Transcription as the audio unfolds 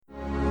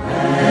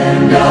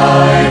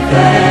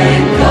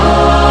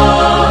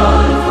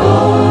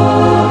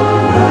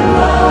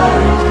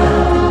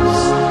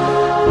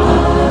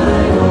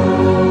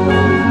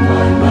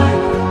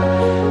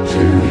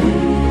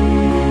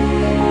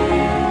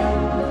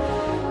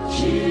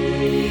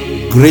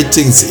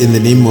Greetings in the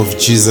name of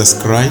Jesus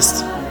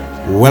Christ.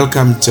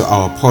 Welcome to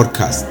our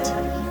podcast.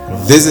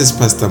 This is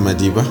Pastor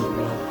Madiba.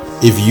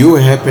 If you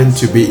happen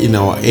to be in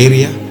our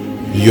area,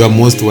 you are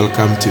most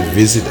welcome to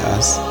visit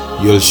us.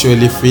 You'll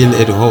surely feel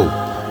at home.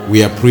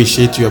 We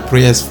appreciate your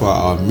prayers for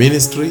our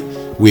ministry.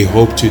 We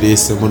hope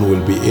today's sermon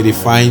will be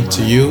edifying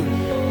to you,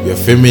 your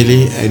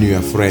family, and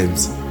your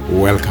friends.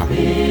 Welcome.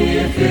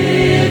 If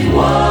it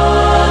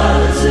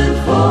wasn't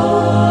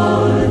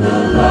for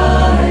the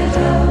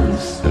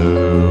lighthouse,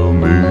 tell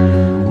me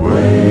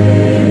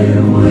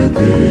where would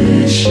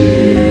this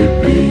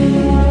ship be?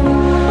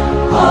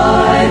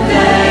 I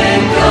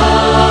thank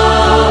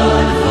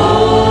God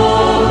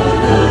for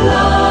the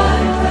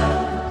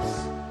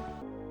lighthouse.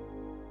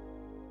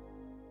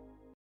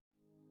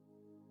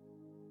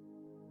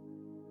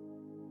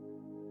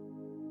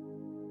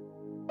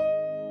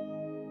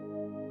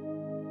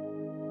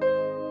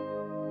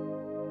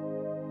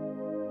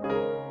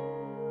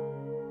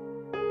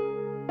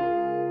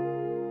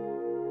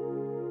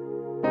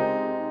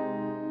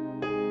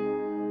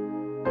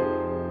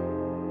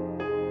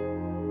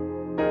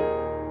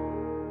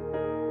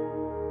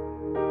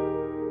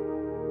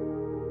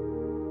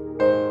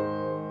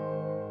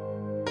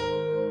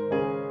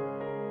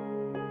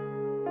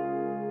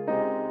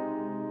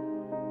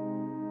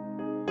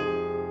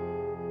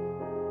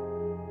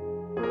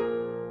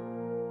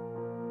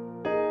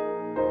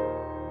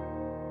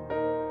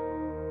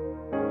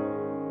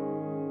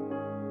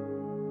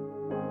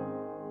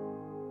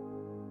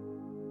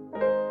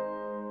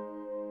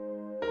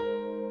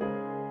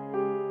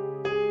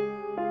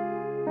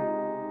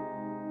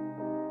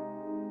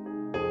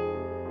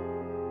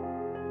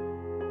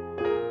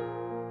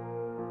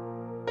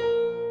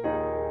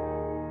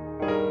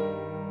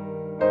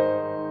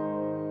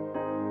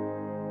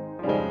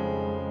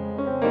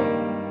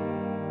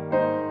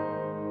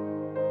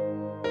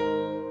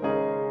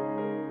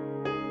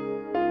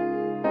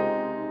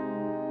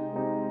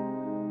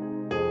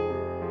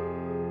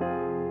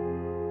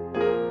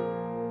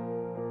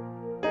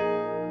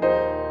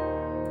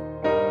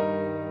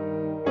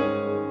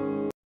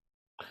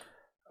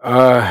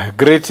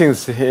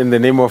 Greetings in the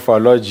name of our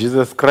Lord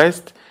Jesus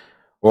Christ.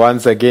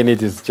 Once again,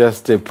 it is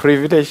just a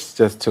privilege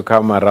just to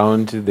come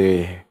around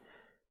the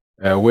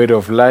Word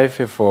of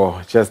Life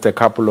for just a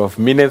couple of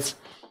minutes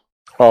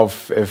of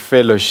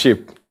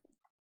fellowship.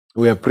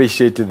 We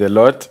appreciate the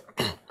Lord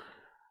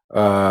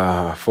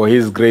for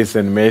His grace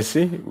and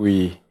mercy.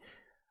 We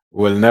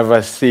will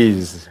never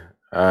cease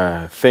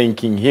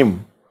thanking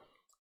Him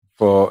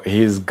for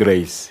His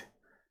grace.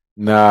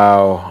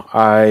 Now,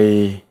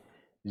 I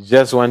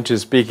just want to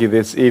speak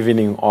this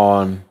evening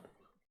on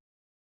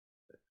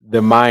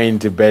the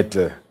mind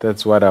battle.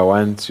 That's what I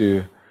want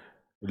to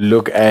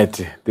look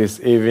at this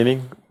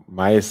evening.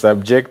 My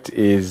subject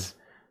is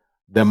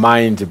the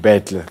mind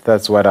battle.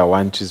 That's what I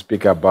want to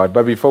speak about.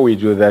 But before we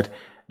do that,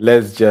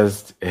 let's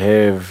just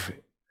have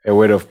a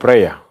word of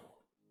prayer.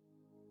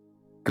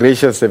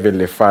 Gracious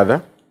Heavenly Father,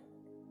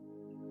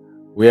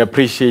 we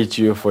appreciate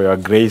you for your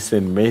grace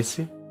and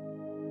mercy.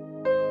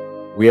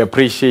 We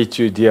appreciate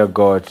you, dear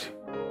God,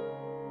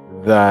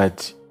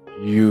 that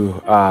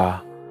you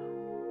are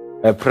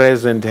a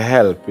present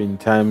help in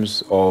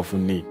times of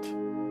need.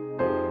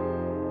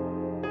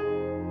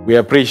 We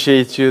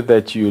appreciate you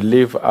that you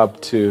live up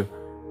to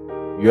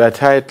your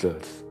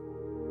titles.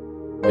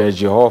 You are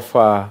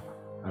Jehovah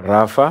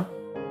Rapha,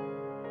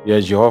 you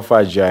are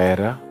Jehovah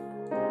Jireh,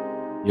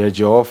 you are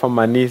Jehovah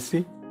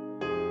Manisi,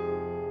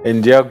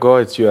 and dear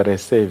God, you are a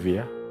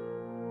savior,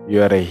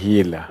 you are a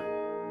healer,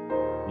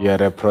 you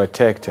are a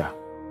protector,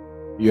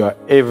 you are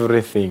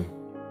everything.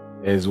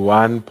 As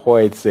one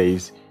poet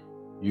says,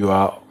 you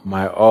are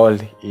my all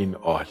in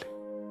all.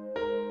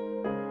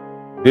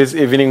 This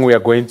evening we are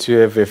going to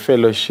have a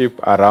fellowship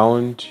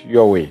around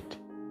your word.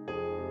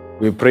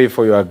 We pray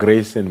for your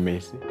grace and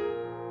mercy.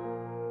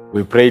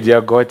 We pray, dear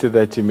God,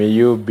 that may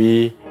you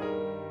be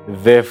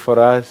there for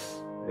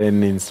us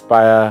and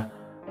inspire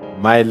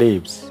my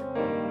lips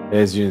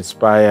as you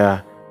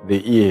inspire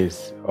the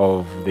ears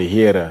of the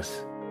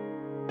hearers.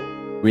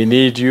 We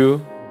need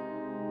you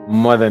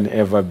more than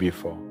ever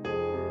before.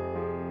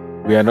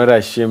 We are not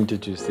ashamed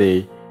to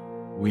say,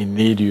 we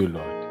need you,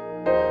 Lord.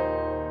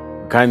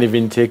 We can't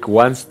even take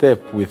one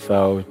step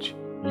without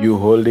you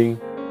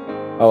holding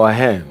our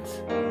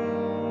hands.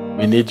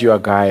 We need your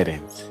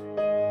guidance.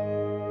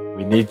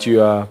 We need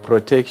your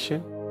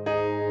protection.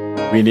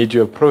 We need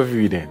your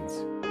providence.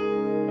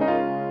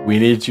 We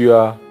need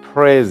your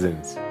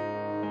presence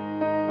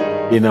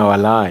in our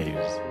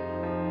lives.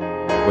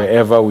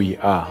 Wherever we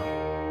are,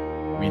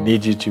 we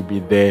need you to be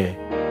there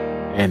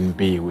and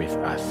be with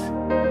us.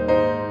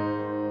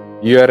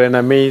 You are an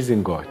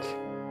amazing God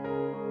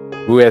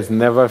who has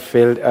never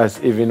failed us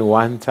even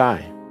one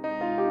time.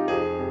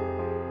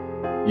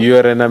 You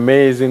are an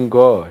amazing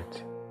God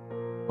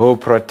who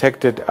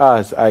protected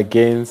us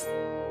against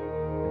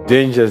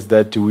dangers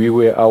that we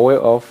were aware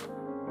of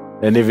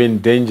and even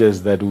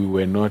dangers that we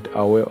were not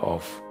aware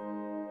of.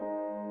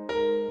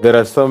 There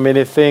are so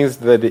many things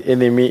that the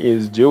enemy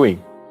is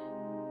doing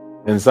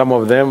and some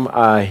of them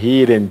are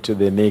hidden to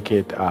the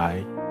naked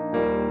eye.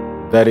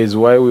 That is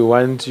why we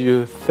want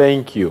to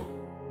thank you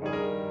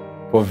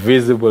for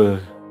visible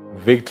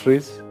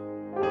victories.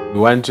 We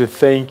want to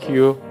thank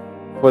you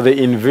for the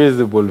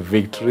invisible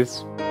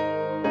victories.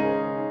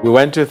 We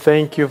want to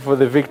thank you for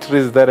the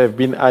victories that have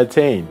been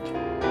attained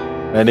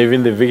and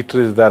even the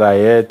victories that are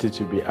yet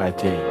to be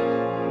attained.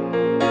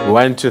 We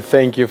want to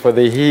thank you for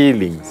the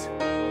healings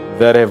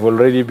that have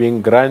already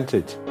been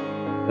granted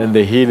and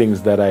the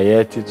healings that are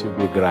yet to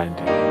be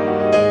granted.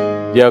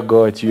 Dear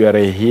God, you are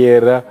a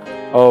hearer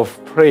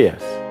of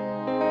prayers.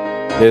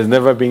 There's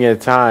never been a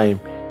time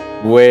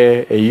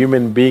where a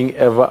human being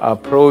ever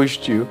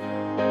approached you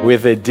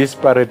with a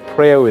disparate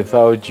prayer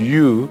without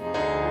you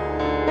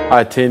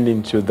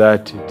attending to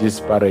that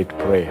disparate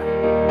prayer.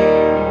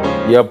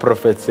 Your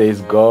prophet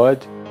says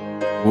God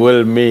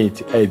will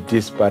meet a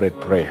disparate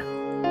prayer.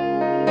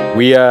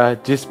 We are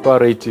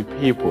disparate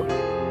people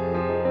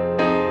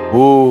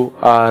who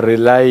are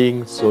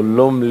relying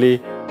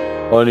solemnly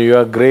on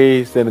your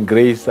grace and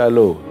grace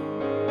alone.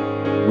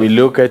 We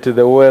look at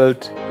the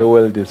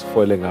world is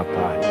falling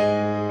apart.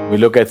 We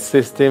look at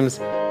systems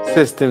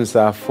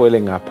are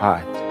falling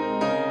apart.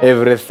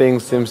 Everything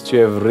seems to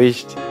have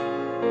reached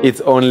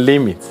its own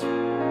limits,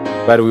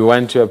 but we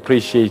want to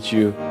appreciate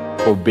you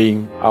for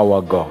being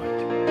our God.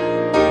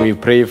 We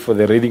pray for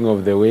the reading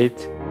of the word.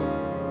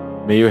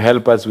 May you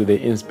help us with the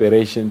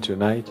inspiration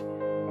tonight.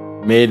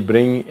 May it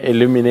bring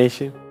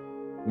illumination.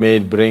 May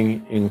it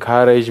bring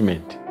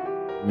encouragement.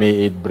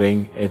 May it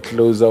bring a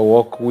closer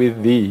walk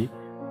with thee.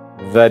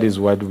 That is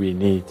what we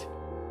need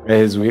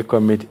as we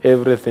commit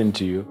everything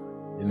to you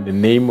in the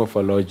name of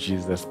our Lord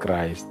Jesus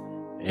Christ.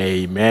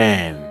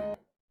 Amen.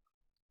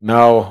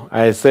 Now,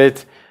 I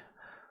said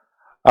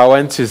I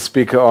want to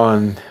speak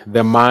on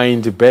the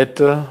mind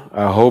battle.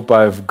 I hope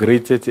I've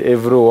greeted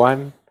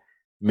everyone.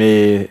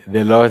 May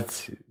the Lord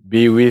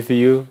be with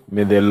you.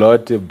 May the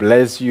Lord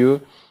bless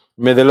you.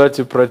 May the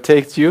Lord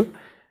protect you.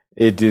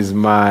 It is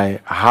my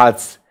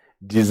heart's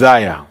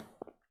desire.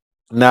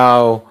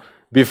 Now,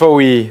 before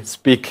we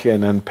speak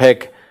and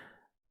unpack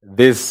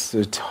this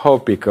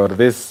topic or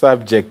this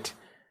subject,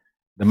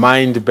 the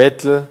mind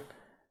battle,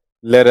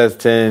 let us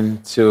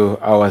turn to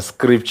our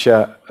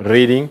scripture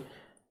reading,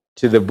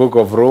 to the book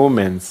of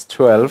Romans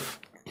 12.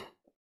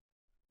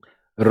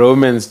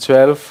 Romans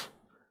 12,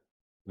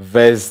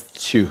 verse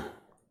 2.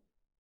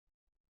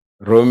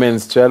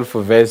 Romans 12,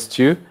 verse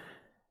 2.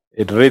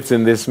 It reads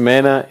in this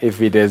manner: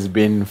 if it has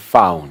been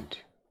found.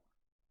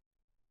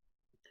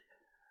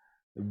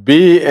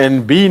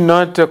 Be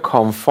not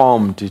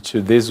conformed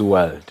to this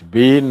world.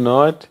 Be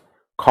not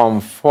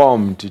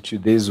conformed to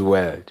this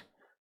world.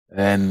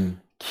 And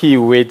key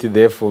word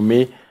there for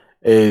me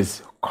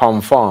is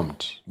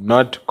conformed,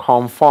 not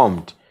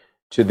conformed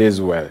to this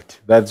world.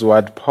 That's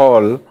what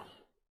Paul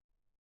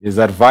is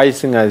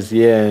advising us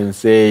here and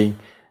saying,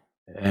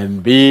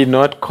 and be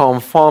not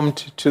conformed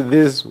to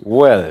this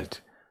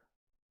world,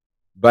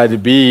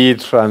 but be ye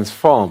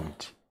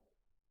transformed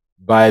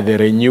by the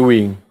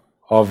renewing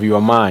of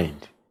your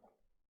mind,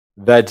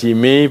 that ye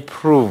may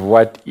prove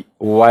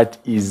what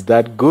is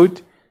that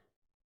good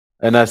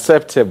and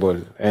acceptable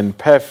and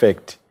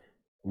perfect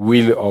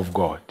will of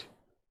God.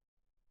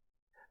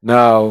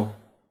 Now,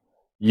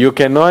 you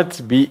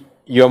cannot be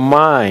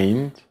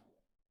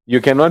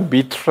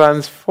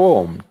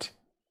transformed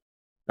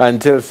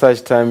until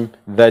such time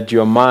that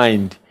your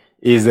mind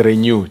is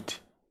renewed.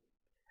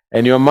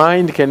 And your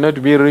mind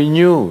cannot be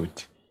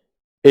renewed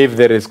if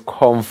there is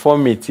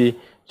conformity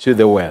to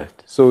the world.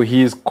 So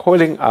he is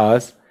calling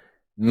us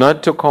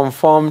not to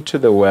conform to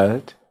the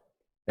world,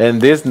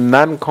 and this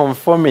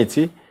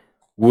non-conformity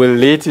will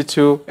lead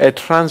to a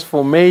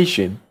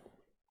transformation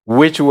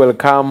which will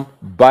come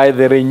by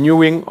the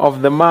renewing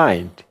of the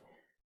mind.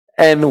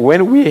 And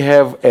when we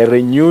have a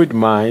renewed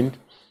mind,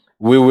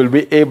 we will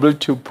be able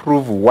to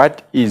prove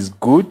what is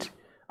good,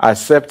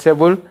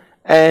 acceptable,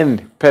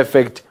 and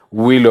perfect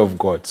will of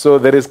God. So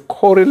there is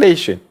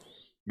correlation.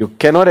 You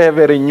cannot have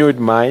a renewed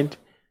mind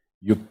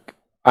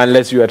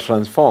unless you are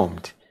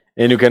transformed.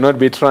 And you cannot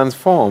be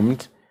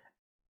transformed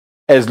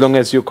as long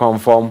as you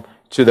conform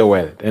to the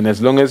world. And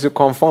as long as you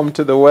conform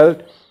to the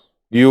world,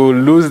 you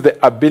lose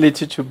the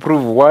ability to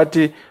prove what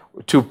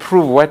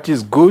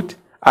is good,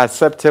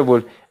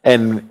 acceptable,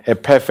 and a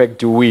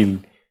perfect will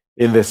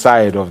in the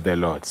sight of the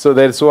Lord. So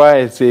that's why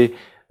I say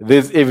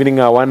this evening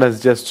I want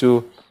us just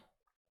to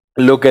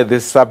look at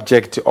this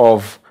subject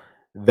of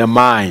the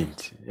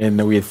mind.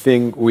 And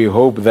we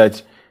hope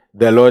that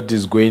the Lord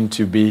is going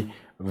to be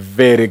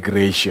very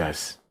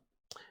gracious.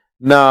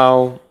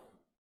 Now,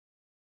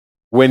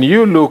 when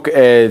you look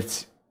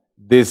at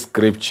this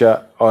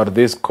scripture or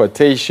this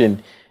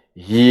quotation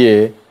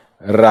here,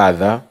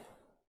 rather,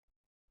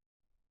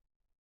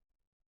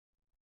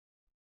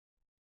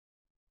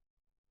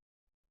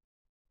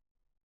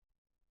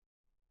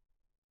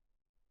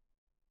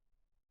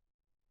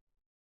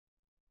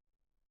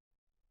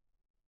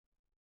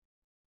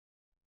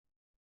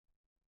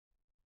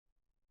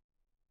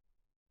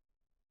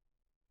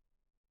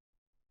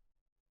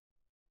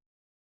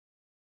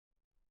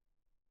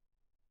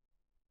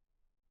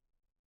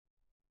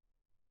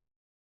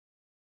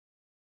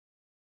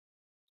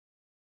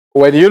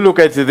 When you look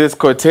at this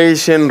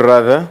quotation,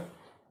 rather,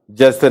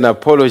 just an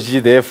apology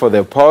there for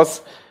the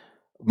pause.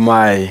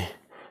 My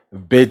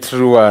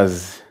battery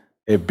was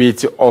a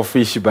bit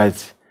offish,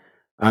 but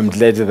I'm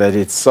glad that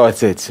it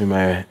sorted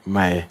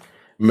my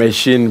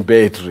machine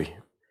battery.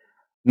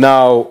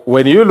 Now,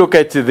 when you look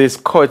at this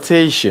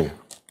quotation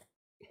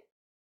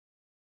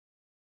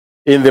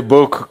in the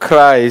book,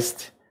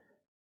 Christ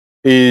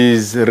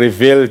is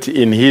revealed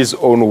in his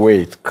own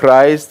weight.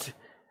 Christ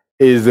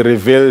is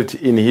revealed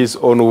in his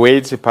own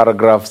weight,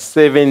 paragraph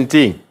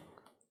 17.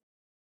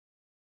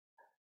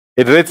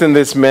 It reads in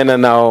this manner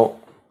now.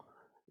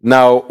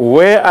 Now,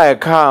 where I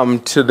come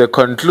to the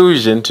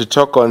conclusion to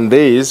talk on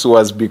this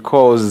was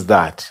because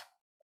that,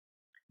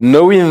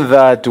 knowing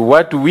that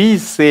what we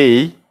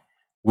say,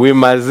 we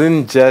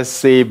mustn't just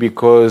say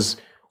because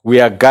we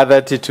are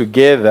gathered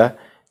together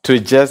to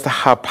just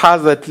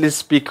haphazardly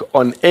speak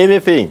on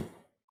anything,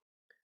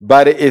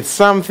 but it's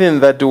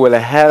something that will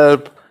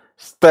help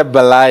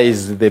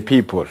stabilize the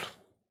people.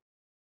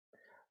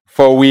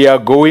 For we are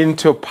going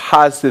to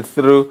pass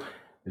through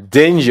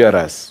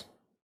dangerous,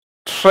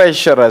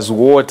 treacherous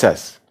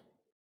waters.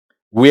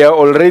 We are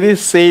already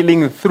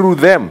sailing through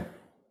them.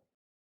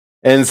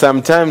 And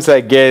sometimes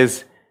I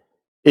guess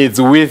it's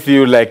with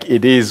you like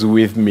it is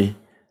with me.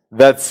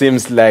 That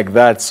seems like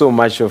that, so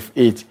much of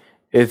it.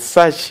 It's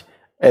such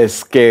a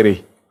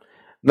scary.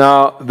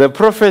 Now, the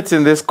prophet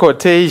in this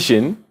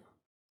quotation,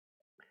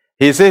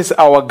 he says,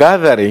 our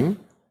gathering,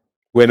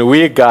 when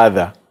we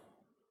gather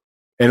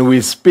and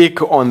we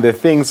speak on the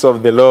things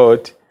of the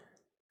Lord,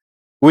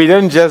 we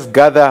don't just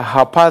gather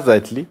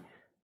haphazardly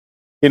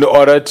in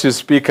order to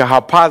speak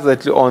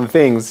haphazardly on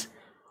things.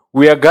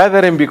 We are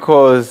gathering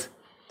because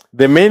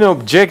the main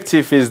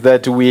objective is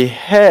that we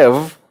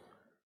have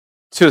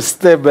to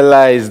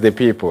stabilize the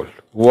people.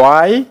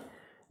 Why?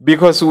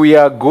 Because we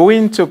are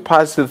going to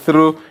pass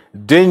through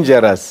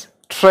dangerous,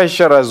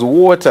 treacherous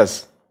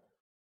waters.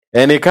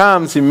 And he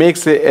comes, he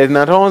makes an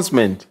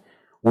announcement.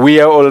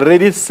 We are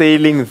already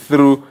sailing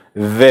through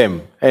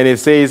them. And he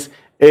says,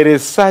 it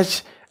is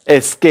such a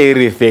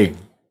scary thing.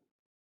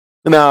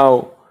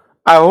 Now,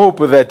 I hope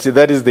that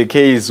that is the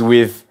case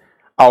with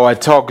our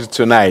talk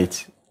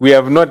tonight. We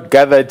have not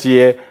gathered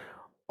here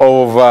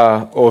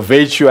over or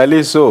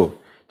virtually so,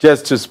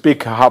 just to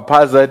speak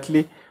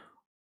haphazardly.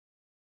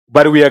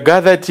 But we are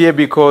gathered here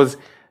because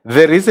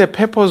there is a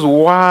purpose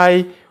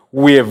why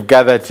we have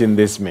gathered in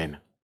this manner.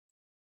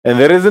 And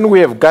the reason we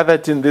have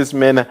gathered in this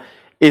manner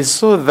is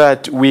so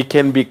that we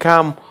can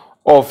become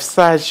of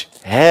such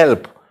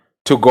help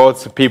to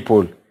God's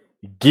people,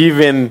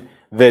 given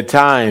the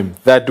time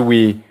that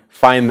we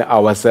find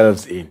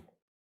ourselves in.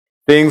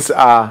 Things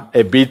are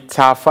a bit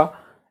tougher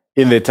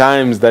in the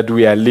times that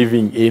we are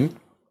living in.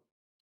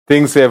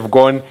 Things have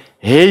gone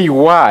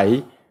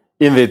haywire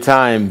in the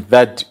time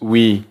that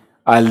we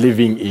are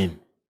living in.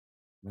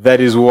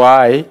 That is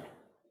why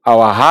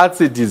our heart's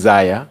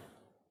desire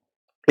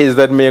is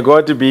that may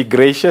God be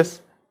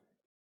gracious.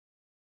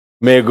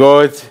 May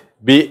God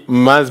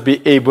must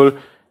be able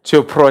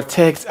to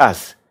protect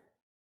us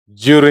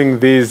during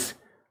this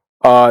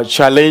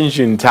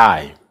challenging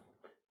time.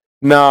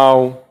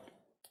 Now,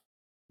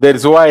 that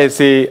is why I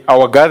say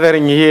our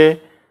gathering here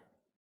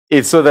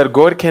is so that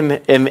God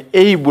can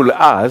enable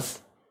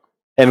us,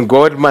 and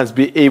God must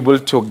be able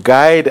to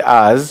guide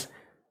us,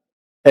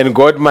 and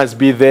God must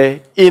be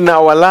there in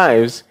our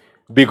lives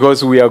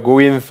because we are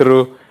going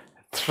through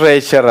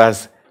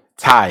treacherous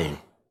time.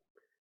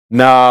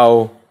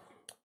 Now,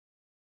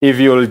 if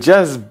you'll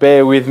just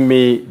bear with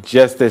me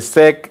just a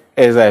sec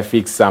as I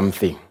fix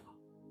something.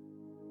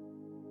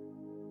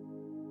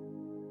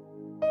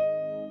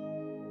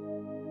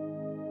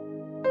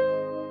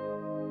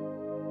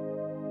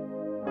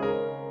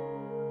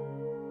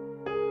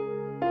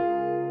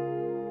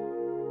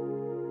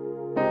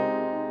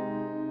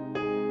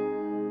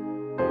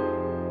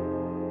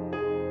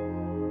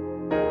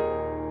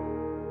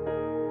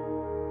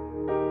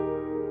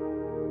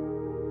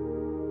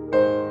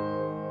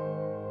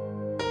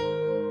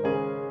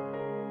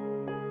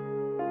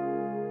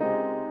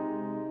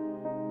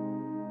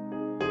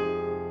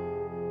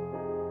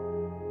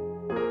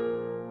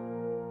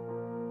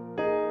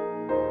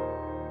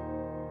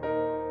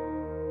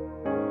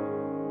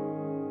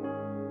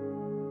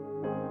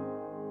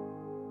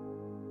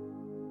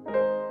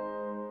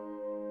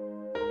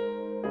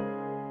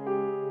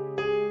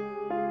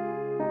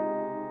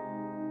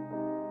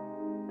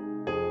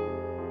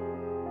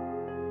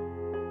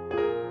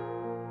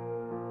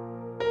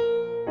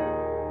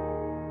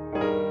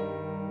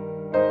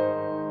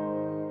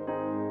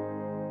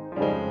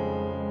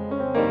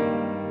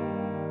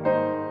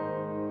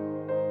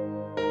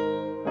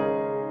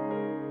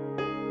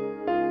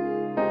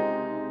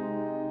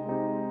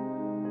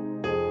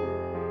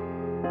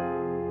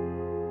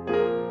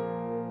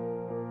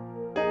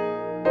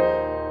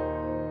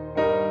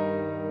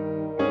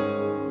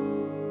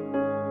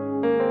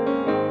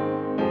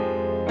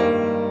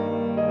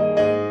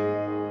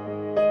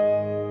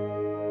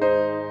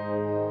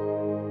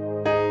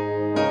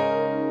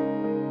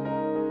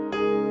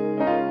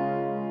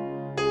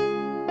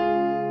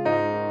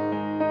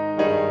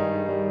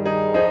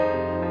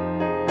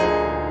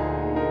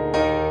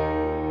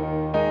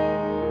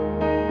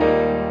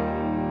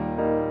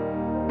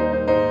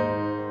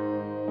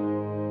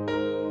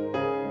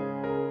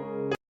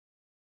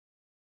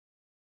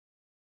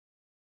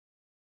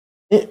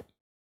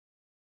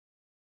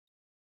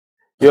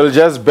 You'll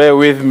just bear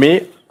with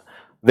me.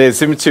 There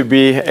seems to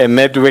be a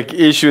network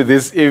issue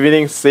this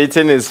evening.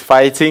 Satan is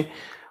fighting,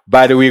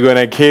 but we're going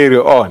to carry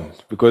on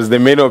because the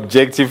main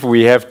objective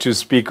we have to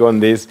speak on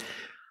this.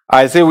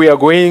 I say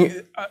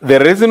the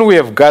reason we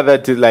have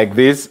gathered like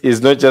this is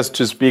not just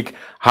to speak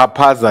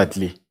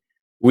haphazardly.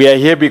 We are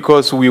here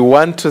because we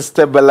want to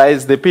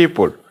stabilize the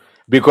people,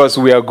 because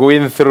we are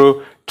going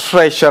through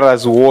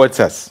treacherous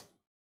waters.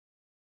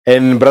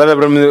 And Brother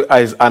Branham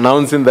is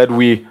announcing that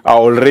we are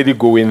already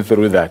going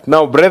through that.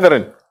 Now,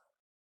 brethren,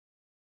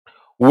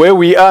 where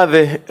we are,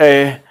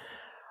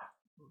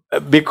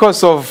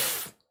 because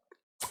of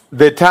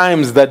the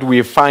times that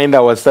we find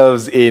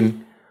ourselves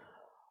in,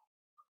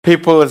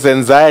 people's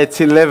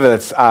anxiety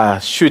levels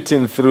are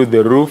shooting through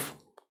the roof.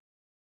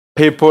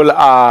 People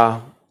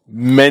are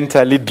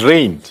mentally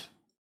drained.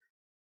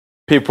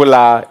 People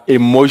are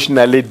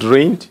emotionally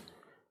drained.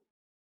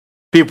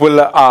 People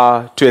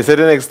are, to a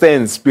certain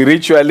extent,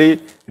 spiritually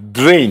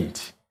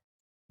drained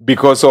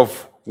because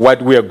of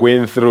what we are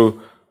going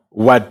through,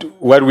 what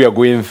we are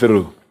going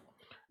through.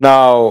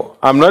 Now,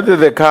 I'm not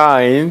an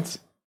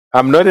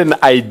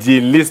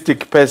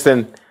idealistic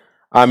person.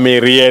 I'm a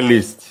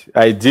realist.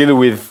 I deal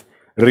with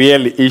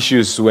real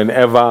issues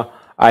whenever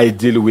I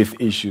deal with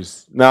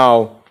issues.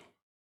 Now,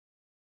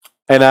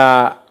 and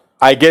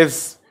I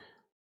guess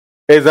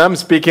as I'm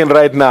speaking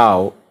right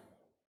now,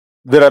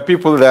 there are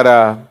people that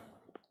are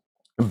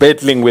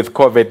battling with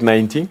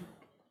COVID-19.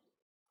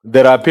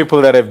 There are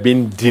people that have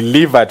been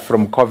delivered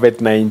from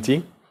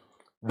COVID-19.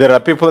 There are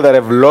people that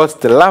have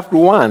lost loved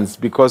ones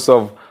because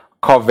of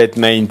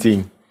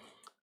COVID-19.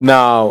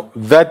 Now,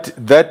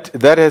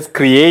 that has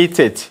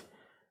created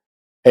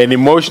an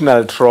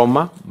emotional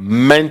trauma,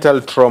 mental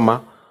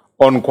trauma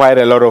on quite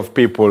a lot of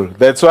people.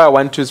 That's why I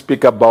want to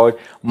speak about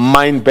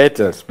mind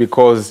battles,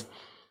 because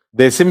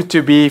there seems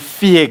to be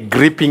fear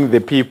gripping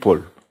the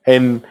people.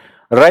 And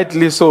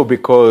rightly so,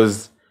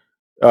 because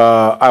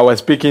I was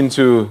speaking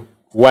to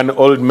one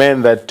old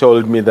man that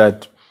told me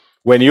that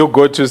when you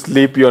go to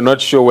sleep, you're not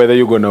sure whether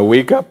you're going to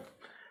wake up.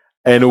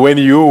 And when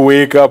you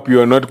wake up,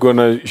 you're not going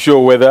to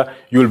sure whether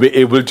you'll be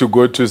able to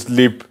go to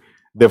sleep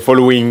the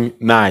following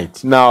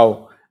night.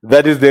 Now,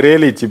 that is the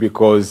reality,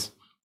 because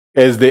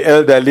as the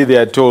elderly, they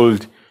are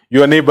told,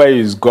 your neighbor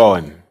is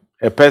gone.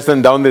 A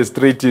person down the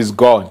street is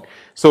gone.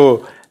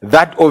 So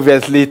that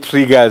obviously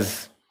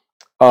triggers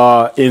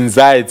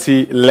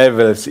anxiety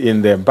levels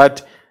in them.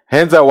 But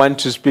hence, I want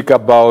to speak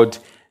about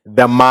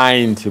the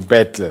mind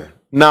battle.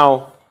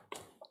 Now,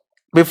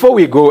 before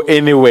we go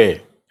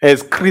anywhere,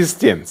 as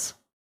Christians,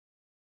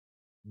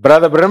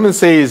 Brother Branham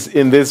says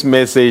in this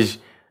message,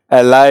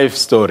 a life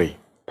story,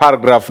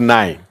 paragraph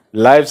 9.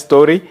 Life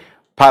story,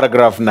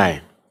 paragraph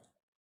 9.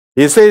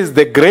 He says,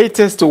 the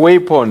greatest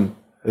weapon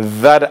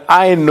that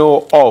I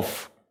know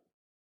of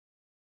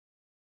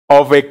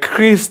a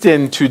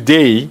Christian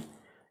today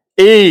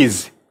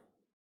is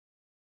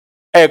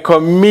a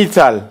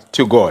committal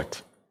to God.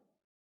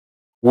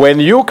 When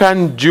you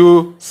can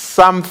do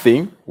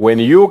something, when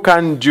you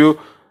can do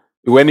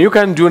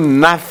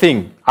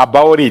nothing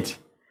about it,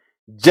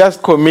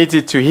 just commit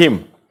it to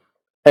Him,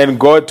 and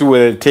God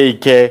will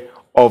take care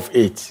of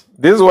it.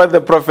 This is what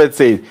the prophet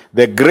says.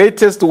 The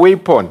greatest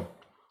weapon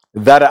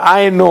that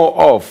I know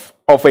of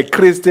a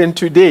Christian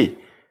today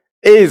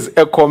is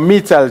a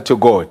committal to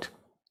God.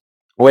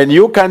 When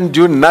you can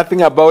do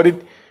nothing about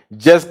it,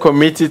 just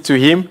commit it to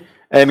Him,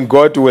 and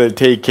God will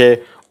take care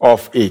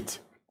of it.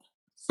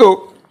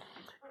 So,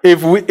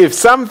 if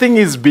something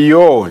is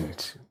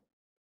beyond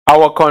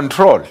our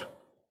control,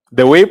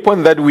 the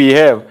weapon that we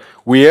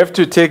have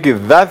to take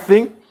that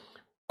thing,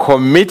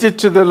 commit it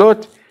to the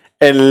Lord,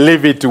 and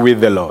leave it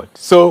with the Lord.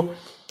 So,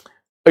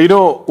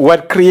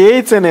 what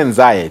creates an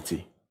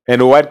anxiety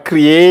and what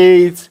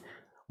creates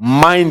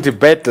mind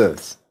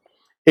battles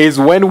is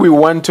when we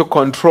want to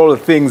control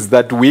things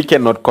that we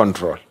cannot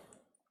control.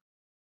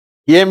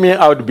 Hear me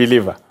out,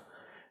 believer.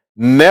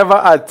 Never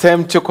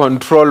attempt to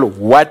control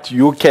what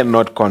you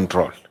cannot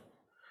control.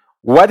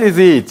 What is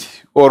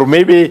it? Or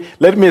maybe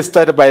let me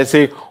start by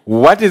saying,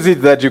 what is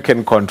it that you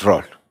can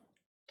control?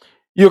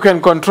 You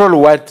can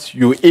control what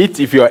you eat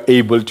if you are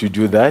able to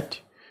do that.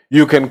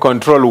 You can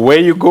control where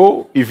you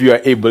go if you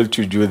are able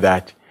to do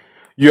that.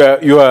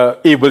 You are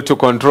able to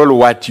control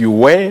what you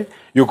wear.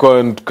 You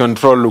can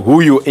control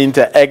who you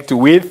interact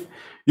with.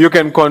 You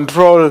can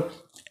control,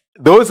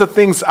 those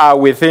things are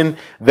within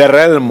the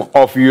realm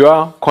of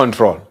your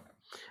control.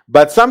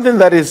 But something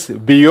that is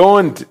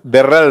beyond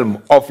the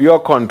realm of your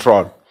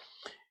control,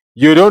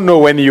 you don't know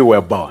when you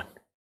were born.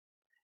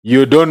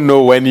 You don't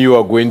know when you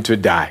are going to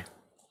die.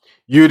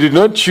 You did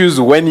not choose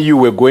when you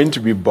were going to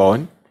be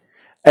born,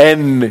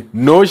 and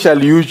nor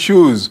shall you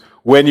choose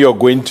when you're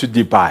going to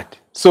depart.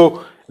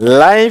 So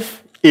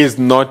life is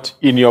not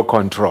in your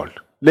control.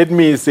 Let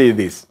me say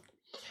this.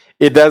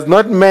 It does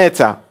not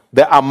matter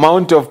the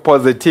amount of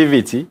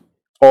positivity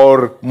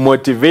or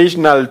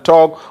motivational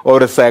talk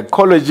or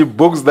psychology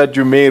books that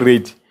you may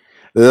read.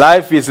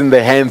 Life is in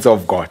the hands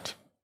of God.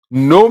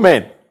 No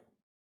man,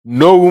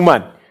 no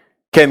woman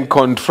can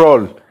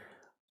control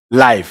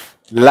life.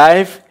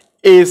 Life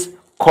is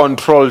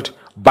controlled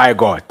by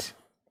God.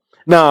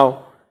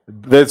 Now,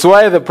 that's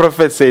why the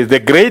prophet says the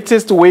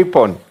greatest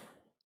weapon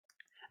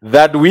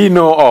that we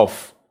know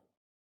of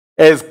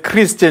as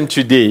Christian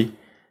today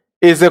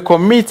is a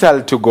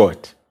committal to God.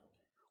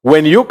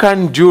 When you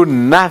can do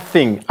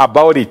nothing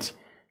about it,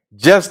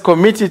 just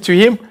commit it to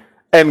Him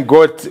and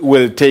God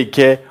will take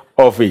care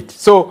of it.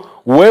 So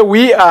where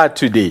we are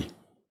today,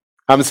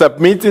 I'm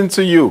submitting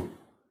to you,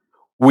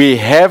 we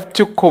have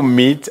to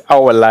commit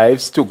our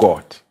lives to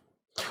God.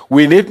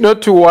 We need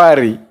not to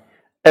worry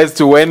as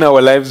to when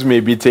our lives may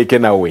be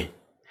taken away.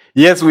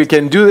 Yes, we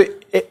can do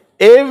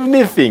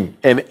anything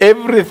and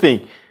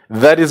everything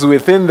that is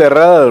within the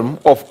realm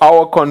of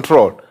our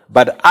control.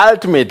 But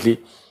ultimately,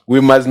 we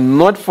must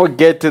not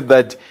forget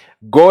that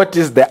God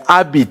is the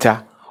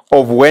arbiter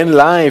of when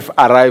life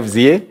arrives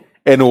here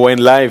and when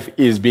life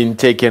is being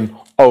taken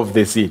off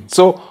the scene.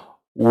 So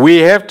we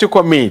have to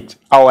commit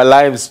our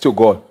lives to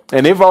God.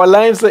 And if our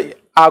lives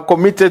are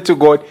committed to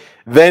God,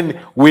 then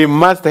we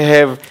must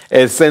have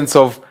a sense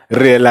of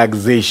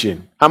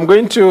relaxation. I'm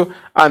going to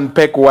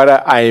unpack what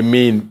I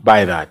mean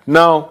by that.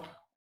 Now,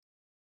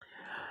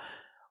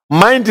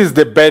 mind is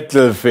the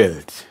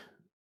battlefield,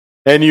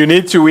 and you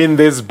need to win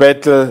this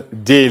battle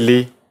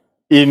daily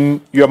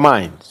in your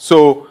mind.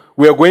 So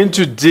we are going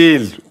to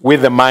deal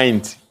with the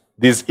mind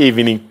this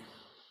evening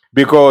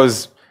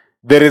because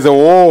there is a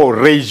war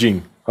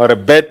raging or a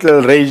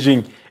battle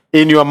raging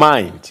in your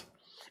mind,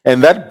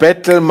 and that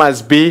battle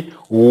must be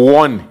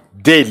won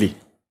daily.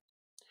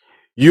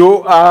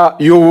 You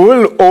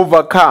will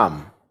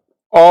overcome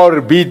or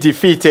be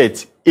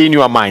defeated in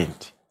your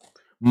mind.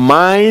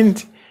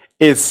 Mind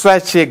is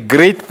such a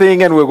great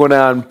thing, and we're going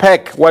to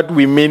unpack what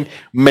we mean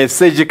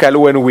messagically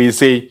when we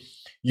say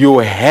you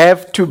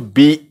have to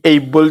be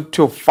able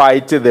to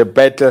fight the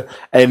battle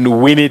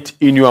and win it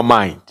in your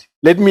mind.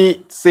 Let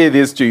me say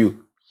this to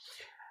you.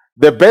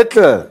 The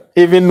battle,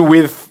 even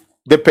with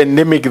the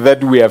pandemic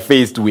that we are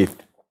faced with,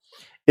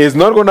 is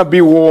not going to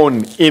be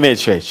won in a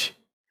church.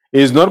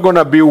 It's not going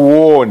to be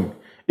won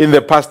in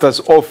the pastor's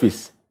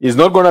office. It's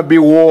not going to be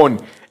won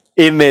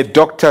in a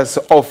doctor's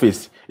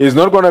office. It's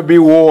not going to be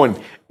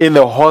won in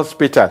the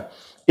hospital.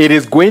 It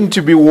is going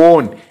to be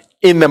won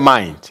in the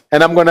mind.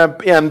 And I'm going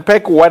to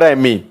unpack what I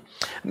mean.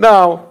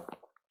 Now,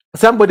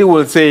 somebody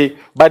will say,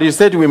 but you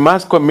said we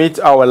must commit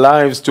our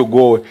lives to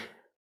God.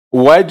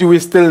 Why do we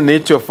still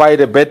need to fight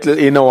a battle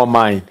in our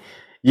mind?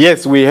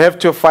 Yes, we have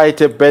to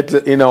fight a battle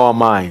in our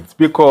minds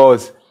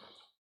because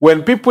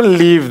when people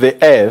leave the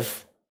earth,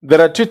 there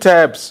are two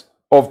types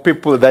of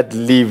people that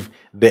leave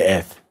the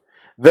earth.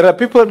 There are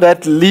people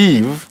that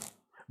leave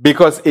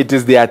because it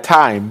is their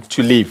time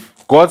to live.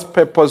 God's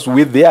purpose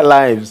with their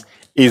lives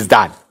is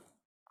done.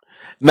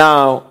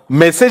 Now,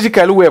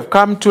 messagically, we have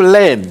come to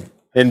learn,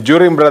 and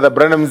during Brother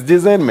Branham's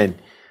discernment,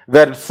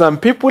 that some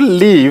people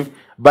leave,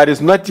 but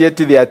it's not yet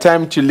their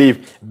time to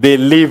live. They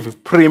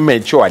leave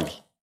prematurely.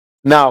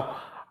 Now,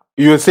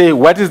 you say,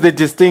 what is the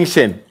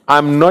distinction?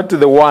 I'm not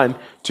the one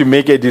to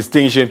make a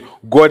distinction.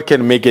 God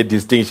can make a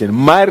distinction.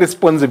 My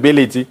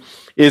responsibility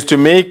is to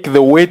make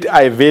the weight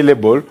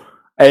available,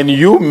 and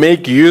you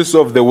make use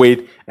of the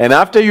weight. And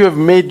after you have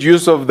made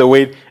use of the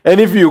weight, and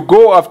if you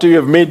go after you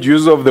have made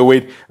use of the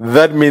weight,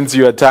 that means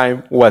your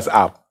time was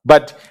up.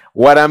 But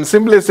what I'm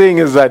simply saying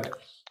is that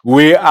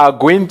we are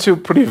going to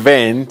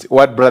prevent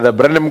what Brother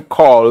Branham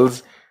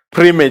calls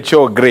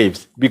premature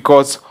graves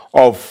because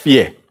of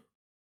fear.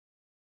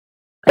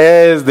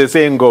 As the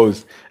saying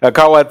goes, a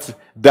coward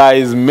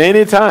dies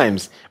many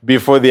times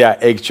before their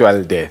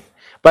actual death.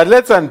 But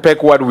let's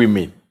unpack what we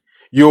mean.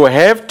 You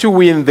have to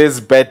win this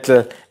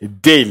battle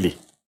daily.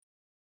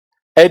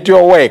 At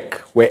your work,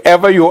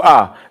 wherever you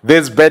are,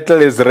 this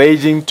battle is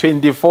raging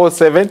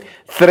 24/7,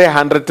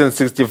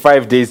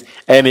 365 days,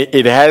 and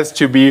it has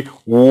to be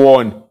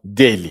won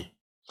daily.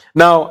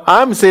 Now,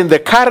 I'm saying the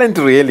current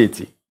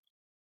reality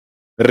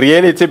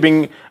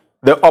being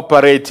the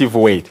operative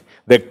weight,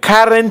 the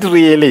current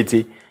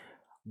reality,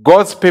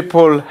 God's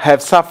people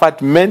have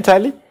suffered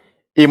mentally,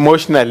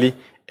 emotionally,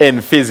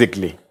 and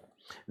physically.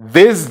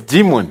 This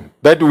demon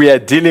that we are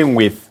dealing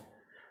with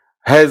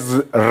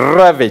has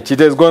ravaged. It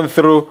has gone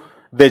through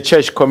the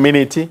church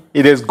community.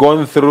 It has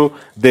gone through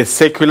the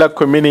secular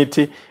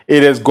community.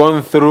 It has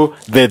gone through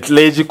the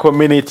clergy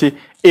community.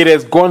 It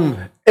has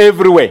gone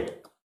everywhere.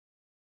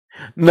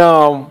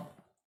 Now,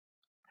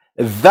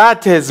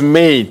 that has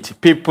made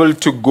people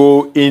to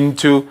go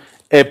into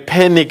a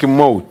panic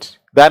mode.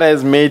 That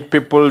has made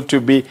people to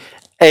be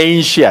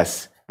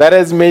anxious. That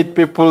has made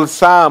people,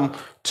 some,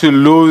 to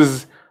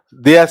lose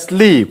their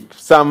sleep.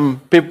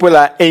 Some people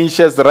are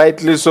anxious,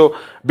 rightly so,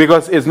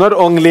 because it's not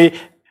only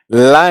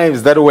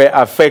lives that were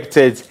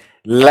affected,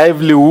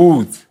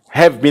 livelihoods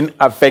have been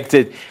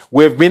affected.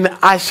 We've been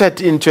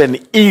ushered into an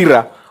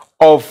era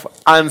of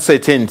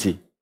uncertainty.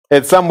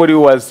 And somebody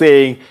was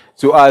saying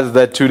to us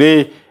that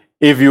today,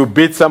 if you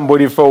beat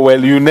somebody for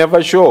well, you're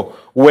never sure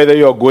whether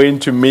you're going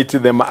to meet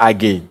them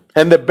again.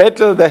 And the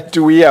battle that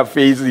we are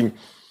facing,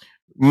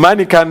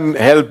 money can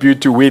help you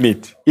to win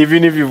it.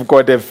 Even if you've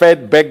got a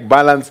fat bank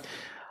balance,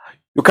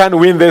 You can't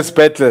win this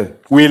battle.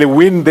 We'll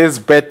win this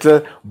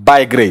battle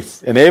by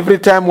grace. And every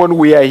time when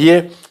we are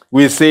here,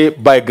 we say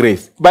by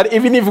grace. But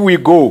even if we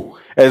go,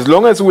 as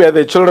long as we are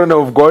the children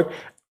of God,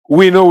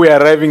 we know we are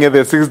arriving at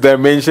the sixth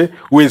dimension,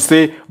 we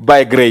say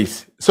by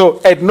grace.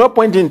 So at no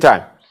point in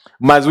time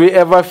must we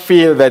ever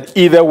feel that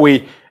either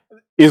way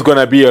is going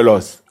to be a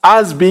loss.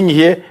 Us being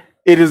here,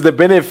 it is the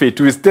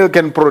benefit. We still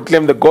can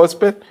proclaim the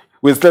gospel.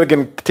 We still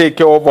can take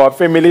care of our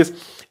families.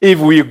 If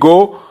we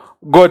go,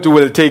 God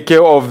will take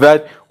care of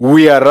that.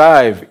 We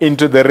arrive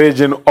into the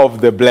region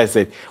of the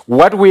blessed.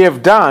 What we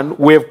have done,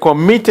 we have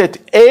committed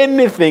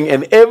anything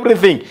and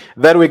everything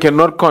that we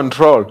cannot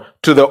control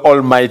to the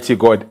Almighty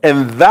God.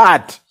 And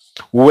that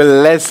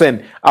will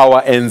lessen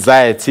our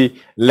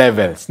anxiety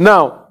levels.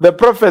 Now, the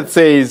prophet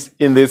says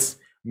in this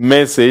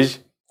message,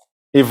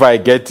 if I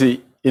get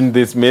in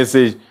this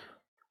message,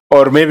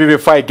 or maybe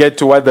before I get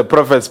to what the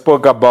prophet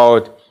spoke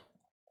about,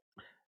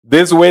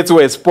 these words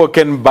were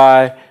spoken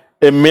by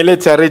a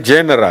military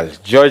general,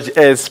 George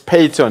S.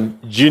 Patton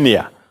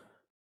Jr.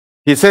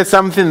 He said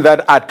something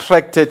that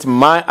attracted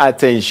my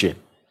attention.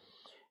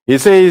 He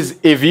says,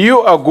 if you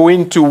are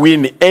going to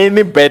win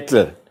any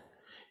battle,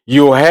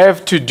 you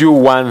have to do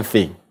one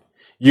thing.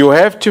 You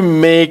have to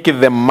make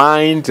the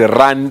mind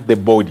run the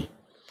body.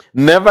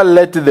 Never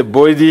let the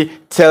body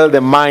tell the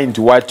mind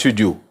what to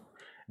do.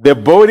 The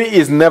body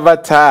is never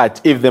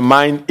tired if the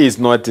mind is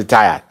not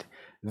tired.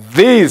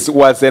 This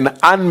was an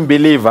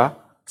unbeliever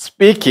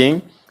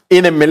speaking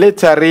in a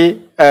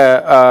military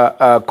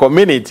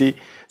community,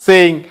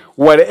 saying,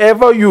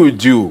 whatever you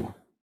do,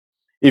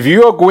 if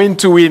you are going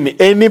to win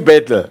any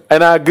battle,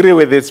 and I agree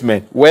with this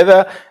man,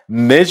 whether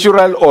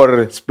natural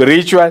or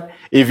spiritual,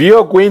 if you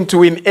are going to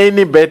win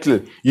any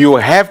battle, you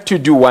have to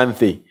do one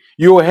thing.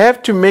 You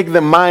have to make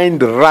the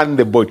mind run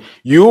the body.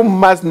 You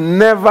must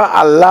never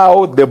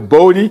allow the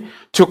body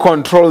to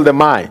control the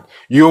mind.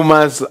 You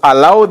must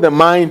allow the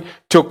mind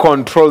to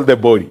control the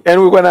body. And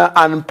we're going to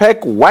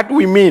unpack what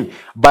we mean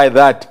by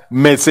that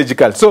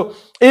messagical. So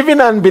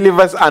even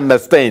unbelievers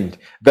understand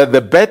that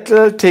the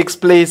battle takes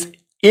place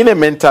in a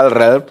mental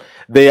realm.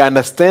 They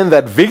understand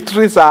that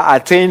victories are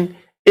attained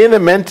in a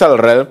mental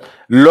realm.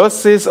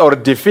 Losses or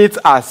defeats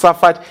are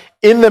suffered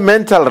in the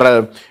mental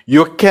realm.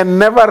 You can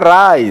never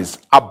rise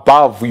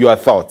above your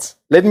thoughts.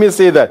 Let me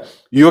say that.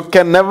 You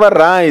can never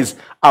rise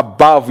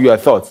above your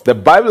thoughts. The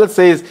Bible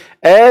says,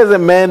 as a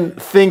man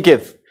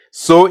thinketh,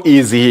 so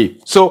is he.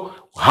 So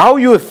how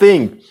you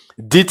think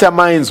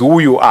determines who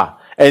you are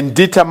and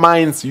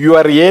determines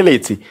your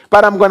reality.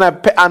 But I'm going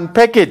to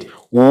unpack it,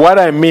 what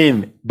I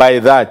mean by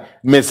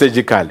that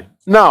messagically.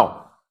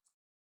 Now,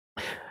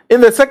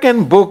 in the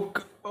second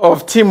book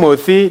of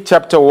Timothy,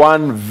 chapter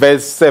 1,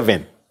 verse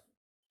 7.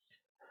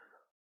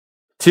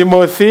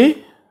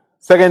 Timothy,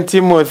 2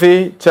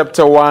 Timothy,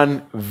 chapter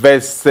 1,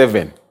 verse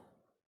 7.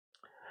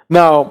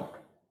 Now,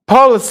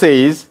 Paul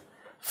says,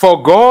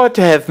 for God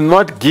hath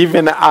not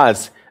given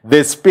us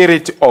the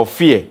spirit of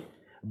fear,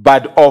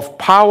 but of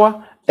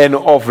power and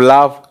of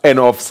love and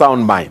of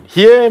sound mind.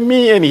 Hear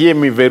me and hear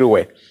me very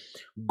well.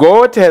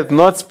 God hath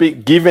not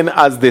given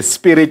us the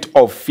spirit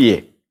of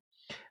fear.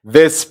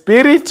 The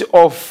spirit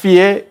of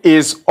fear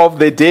is of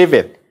the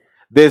devil.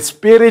 The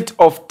spirit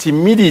of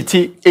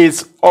timidity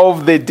is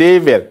of the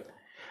devil.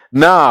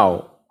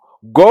 Now,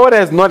 God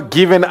has not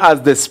given us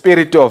the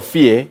spirit of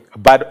fear,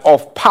 but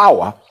of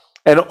power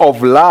and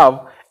of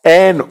love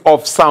and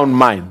of sound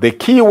mind. The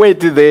key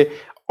word there,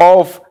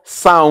 of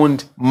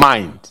sound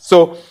mind.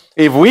 So,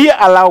 if we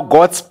allow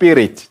God's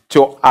spirit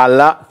to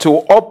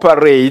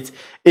operate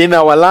in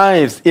our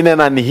lives in an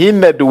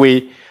unhindered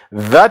way,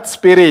 that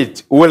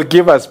spirit will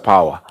give us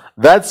power.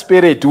 That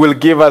spirit will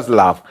give us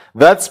love.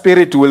 That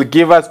spirit will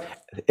give us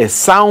a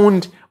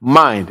sound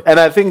mind. And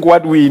I think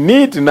what we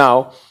need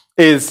now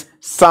is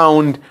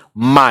sound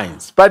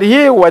minds. But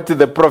hear what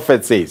the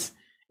prophet says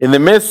in the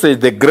message,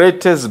 the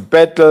greatest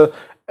battle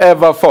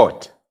ever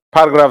fought,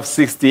 paragraph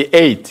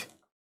 68.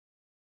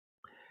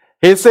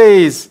 He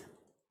says,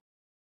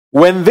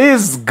 when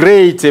this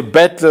great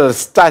battle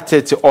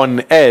started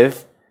on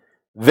earth,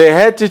 there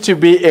had to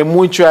be a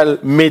mutual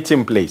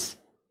meeting place.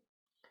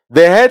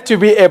 There had to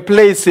be a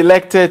place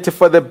selected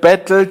for the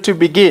battle to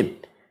begin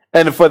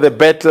and for the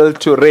battle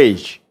to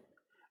rage.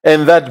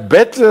 And that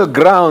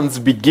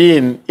battlegrounds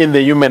begin in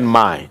the human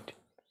mind.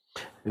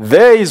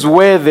 There is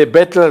where the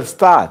battle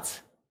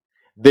starts.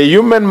 The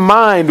human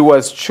mind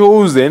was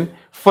chosen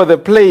for the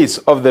place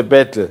of the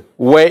battle,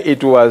 where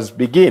it was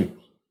begin.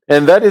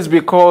 And that is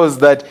because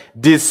that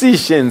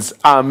decisions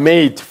are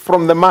made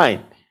from the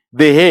mind,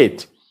 the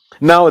head.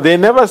 Now, they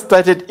never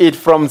started it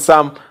from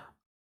some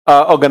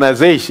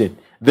organization.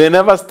 They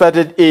never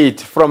started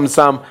it from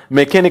some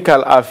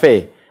mechanical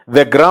affair.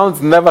 The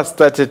grounds never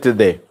started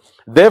there.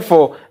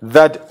 Therefore,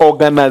 that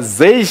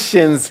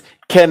organizations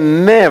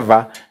can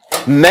never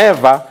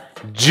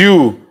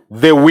do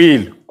the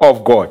will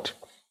of God.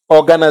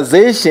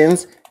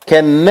 Organizations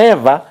can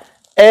never,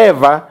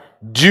 ever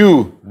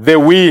do the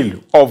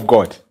will of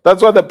God.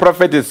 That's what the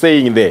prophet is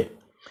saying there.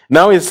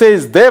 Now he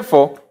says,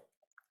 therefore,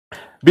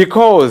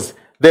 because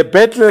the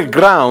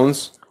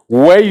battlegrounds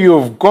where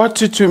you've got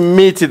to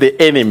meet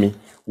the enemy,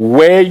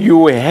 where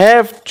you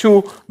have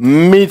to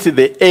meet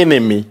the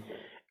enemy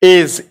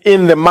is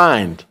in the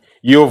mind.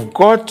 You've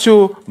got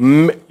to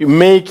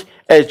make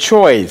a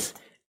choice.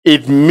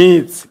 It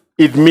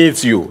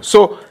meets you.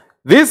 So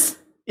this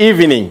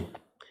evening,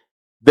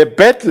 the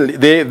battle,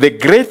 the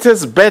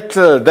greatest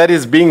battle that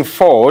is being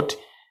fought,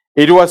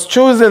 it was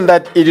chosen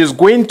that it is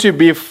going to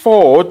be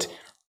fought,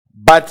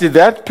 but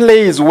that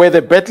place where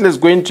the battle is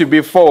going to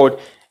be fought,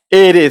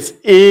 it is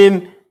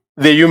in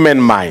the human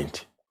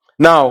mind.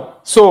 Now,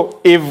 so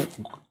if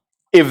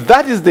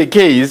that is the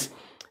case,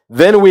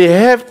 then we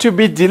have to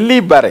be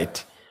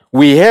deliberate.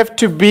 We have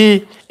to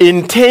be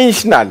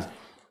intentional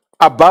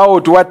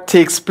about what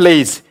takes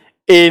place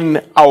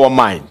in our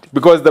mind.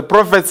 Because the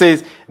prophet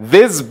says,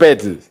 this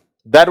battle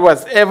that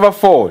was ever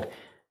fought,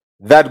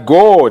 that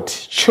God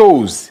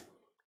chose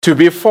to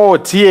be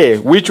fought here,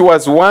 which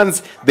was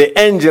once the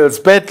angel's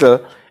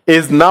battle,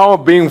 is now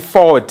being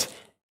fought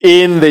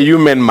in the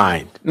human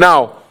mind.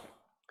 Now,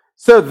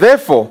 so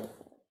therefore,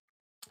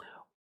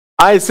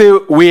 I say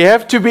we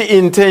have to be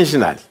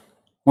intentional.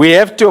 We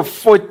have to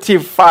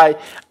fortify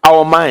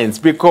our minds,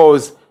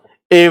 because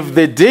if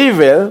the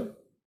devil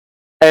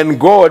and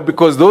God,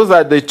 because those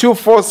are the two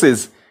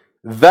forces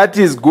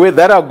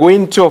that are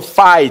going to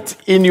fight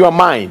in your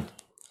mind.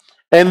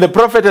 And the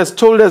prophet has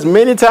told us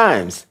many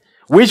times,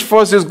 which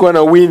force is going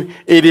to win?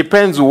 It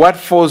depends what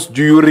force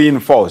do you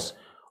reinforce.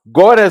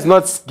 God has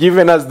not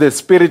given us the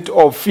spirit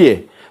of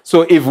fear.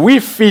 So if we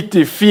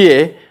feed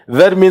fear,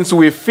 that means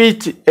we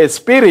feed a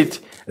spirit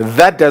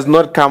that does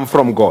not come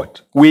from God.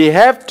 We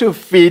have to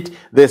feed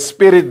the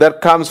spirit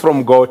that comes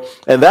from God,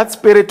 and that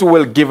spirit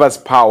will give us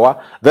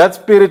power. That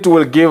spirit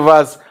will give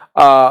us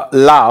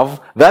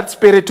love. That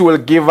spirit will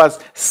give us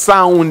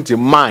sound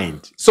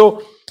mind.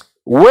 So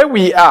where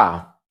we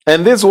are,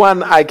 and this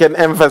one I can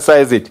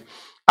emphasize it,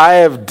 I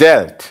have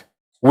dealt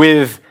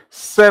with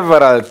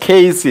several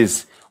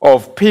cases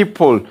of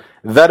people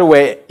that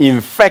were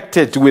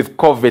infected with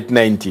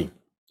COVID-19.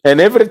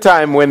 And every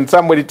time when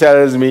somebody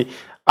tells me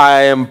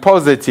I am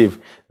positive,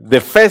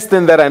 the first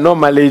thing that I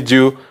normally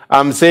do,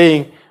 I'm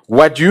saying,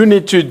 what you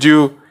need to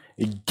do,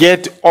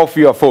 get off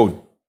your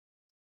phone.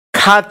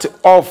 Cut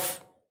off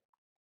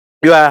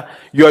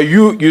your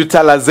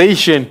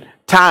utilization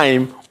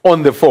time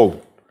on the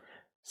phone.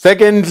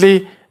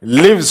 Secondly,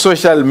 leave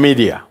social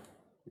media.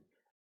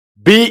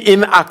 Be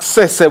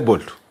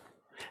inaccessible.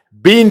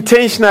 Be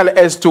intentional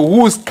as to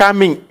who's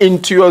coming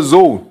into your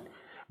zone.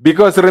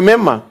 Because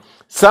remember,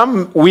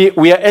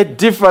 we are at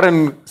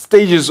different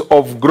stages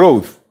of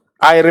growth.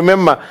 I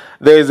remember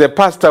there is a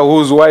pastor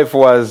whose wife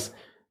was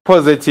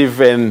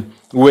positive, and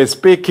we're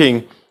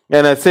speaking,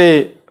 and I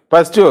say,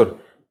 Pastor,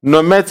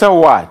 no matter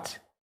what,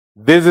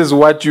 this is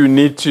what you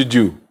need to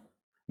do.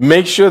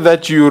 Make sure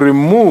that you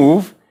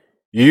remove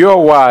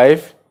your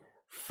wife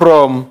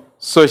from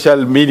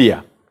social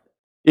media,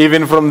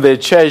 even from the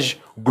church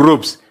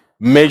groups.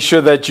 Make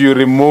sure that you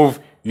remove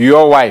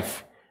your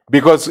wife.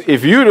 Because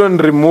if you don't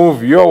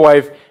remove your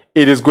wife,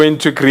 it is going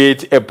to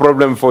create a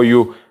problem for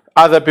you.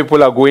 Other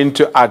people are going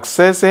to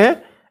access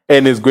her,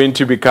 and it's going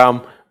to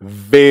become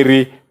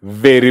very,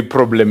 very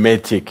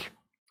problematic.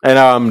 And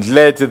I'm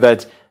glad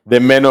that the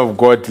man of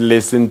God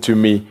listened to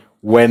me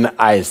when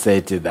I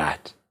said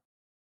that.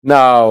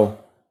 Now,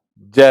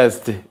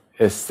 just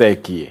a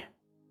sec here.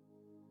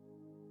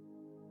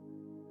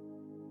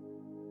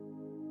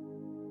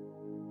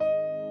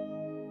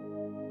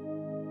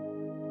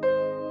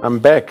 I'm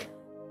back.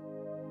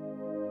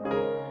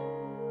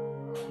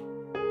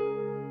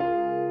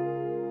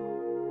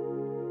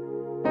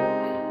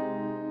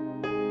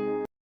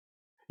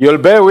 You'll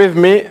bear with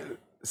me.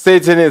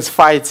 Satan is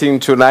fighting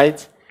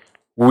tonight.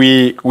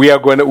 We are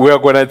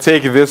gonna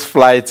take this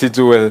flight. It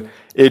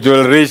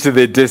will reach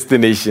the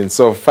destination.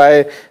 So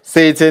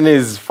Satan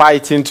is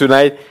fighting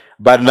tonight,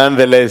 but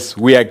nonetheless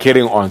we are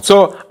carrying on.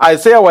 So I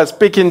was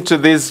speaking to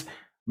this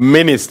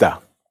minister,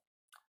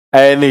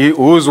 and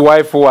whose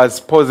wife was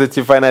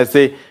positive, and I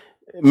say,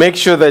 make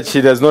sure that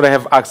she does not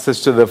have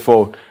access to the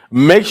phone.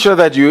 Make sure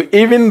that you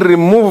even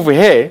remove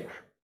her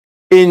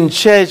in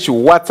church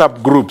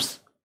WhatsApp groups.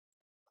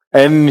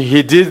 And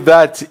he did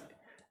that.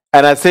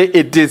 And I say,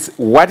 it is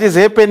what is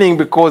happening,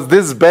 because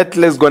this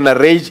battle is going to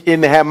rage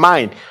in her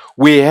mind.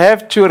 We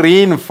have to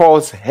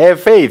reinforce her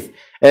faith.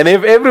 And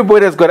if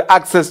everybody has got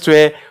access to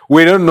her,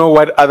 we don't know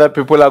what other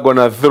people are going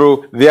to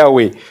throw their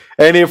way.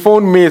 And he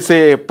phoned me and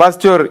said,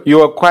 Pastor,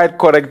 you are quite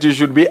correct. You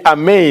should be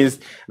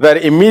amazed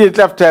that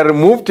immediately after I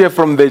removed her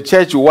from the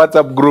church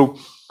WhatsApp group,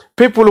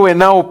 people were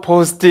now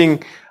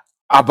posting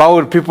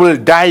about people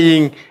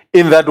dying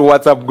in that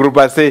WhatsApp group.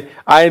 I say,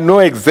 I know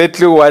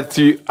exactly what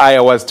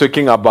I was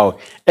talking about.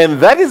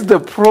 And that is the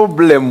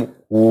problem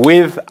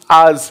with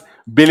us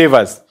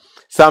believers.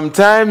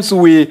 Sometimes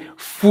we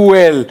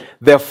fuel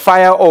the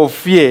fire of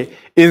fear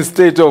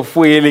instead of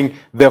fueling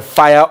the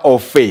fire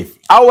of faith.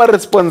 Our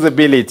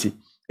responsibility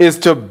is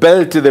to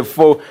build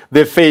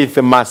the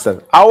faith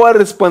muscle. Our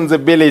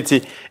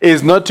responsibility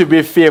is not to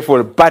be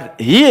fearful. But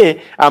here,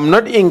 I'm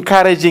not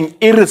encouraging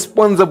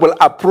irresponsible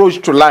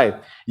approach to life.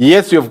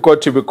 Yes, you've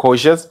got to be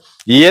cautious.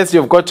 Yes,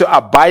 you've got to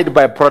abide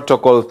by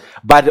protocols.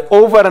 But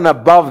over and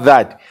above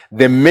that,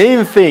 the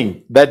main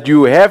thing that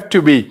you have to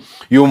be,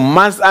 you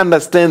must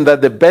understand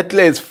that the battle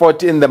is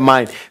fought in the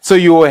mind. So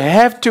you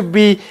have to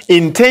be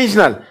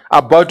intentional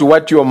about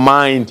what your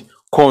mind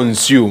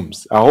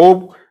consumes. I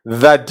hope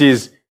that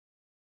is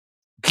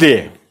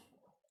clear.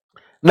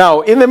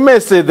 Now, in the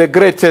message, the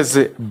greatest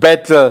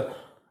battle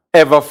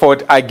ever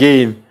fought,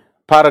 again,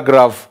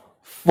 paragraph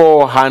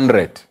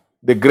 400.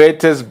 The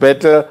greatest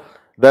battle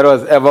that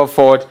was ever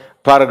fought,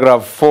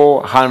 paragraph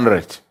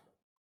 400.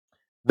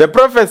 The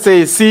prophet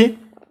says, see,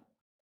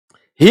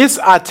 his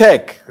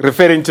attack,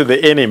 referring to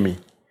the enemy,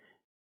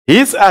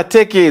 his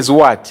attack is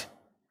what?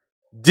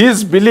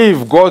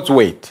 Disbelieve God's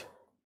word.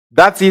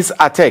 That's his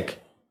attack.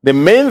 The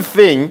main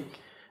thing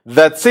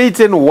that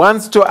Satan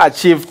wants to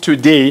achieve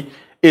today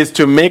is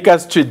to make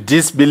us to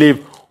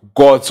disbelieve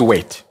God's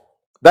word.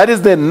 That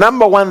is the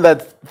number one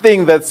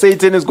thing that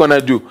Satan is going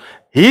to do.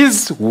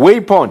 His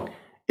weapon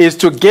is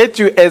to get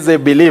you as a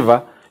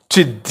believer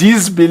to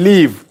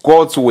disbelieve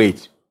God's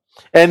word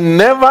and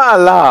never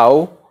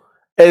allow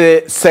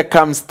a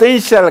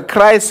circumstantial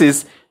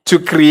crisis to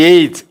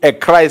create a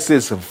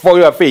crisis for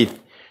your faith.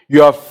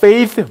 Your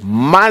faith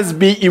must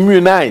be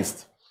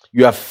immunized.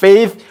 Your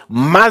faith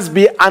must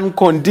be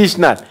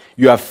unconditional.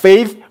 Your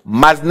faith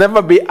must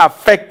never be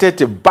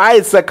affected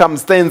by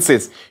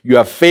circumstances.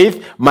 Your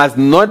faith must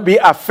not be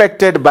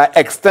affected by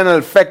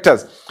external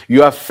factors.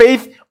 Your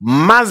faith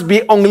must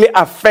be only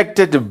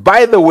affected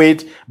by the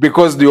word,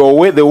 because the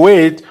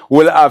word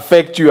will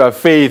affect your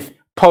faith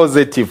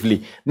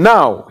positively.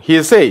 Now,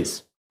 he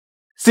says,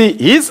 see,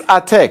 his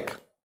attack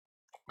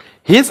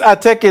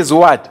is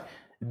what?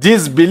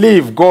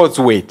 Disbelieve God's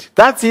word.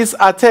 That's his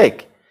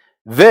attack.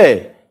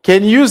 There,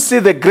 can you see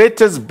the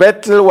greatest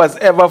battle was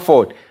ever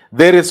fought?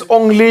 There is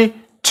only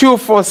two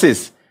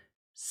forces,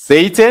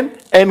 Satan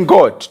and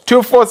God.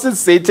 Two forces,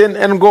 Satan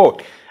and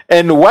God.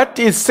 And what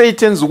is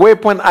Satan's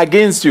weapon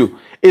against you?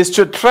 Is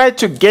to try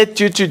to get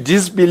you to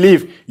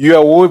disbelieve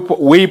your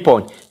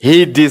weapon.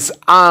 He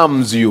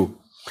disarms you.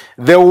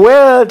 The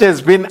world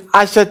has been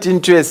ushered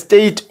into a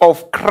state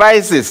of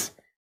crisis.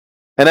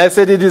 And I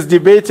said it is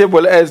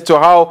debatable as to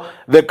how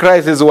the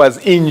crisis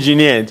was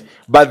engineered.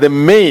 But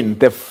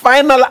the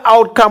final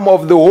outcome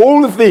of the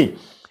whole thing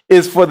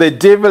is for the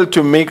devil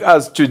to make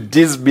us to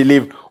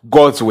disbelieve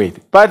God's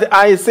word. But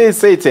I say,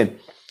 Satan,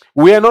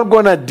 we are not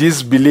going to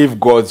disbelieve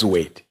God's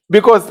word.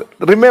 Because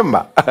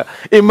remember,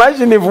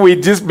 imagine if we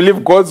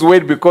disbelieve God's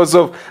word because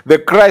of the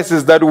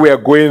crisis that we are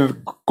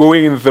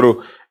going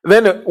through.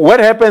 Then what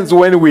happens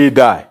when we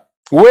die?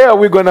 Where are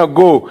we going to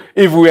go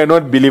if we are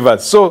not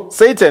believers? So,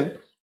 Satan,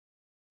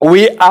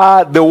 we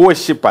are the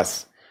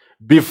worshippers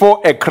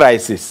before a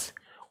crisis.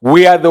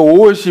 We are the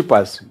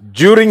worshippers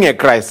during a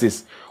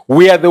crisis.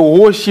 We are the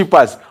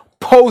worshippers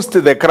post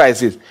the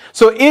crisis.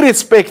 So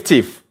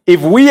irrespective,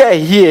 if we are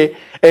here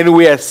and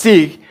we are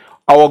sick,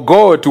 our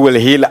God will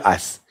heal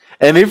us.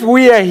 And if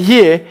we are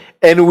here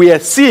and we are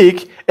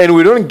sick and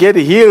we don't get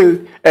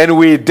healed and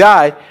we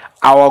die,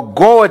 our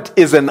God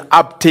is an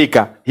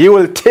uptaker. He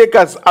will take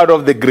us out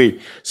of the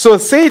grave. So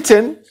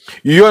Satan,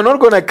 you are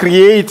not going to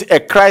create a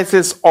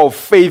crisis of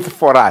faith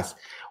for us.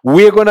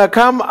 We're going to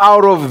come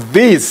out of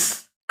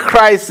this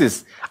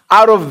crisis,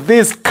 out of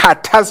this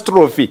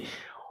catastrophe,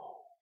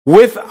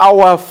 with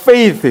our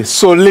faith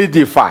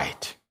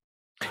solidified.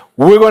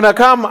 We're going to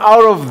come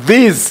out of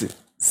this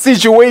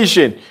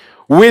situation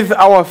with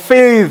our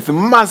faith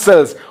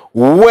muscles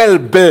well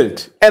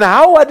built. And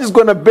how are we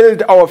going to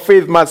build our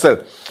faith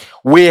muscle?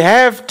 We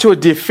have to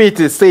defeat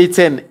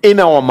Satan in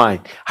our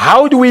mind.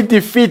 How do we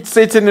defeat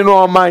Satan in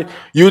our mind?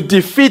 You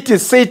defeat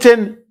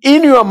Satan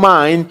in your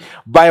mind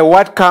by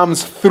what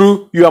comes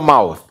through your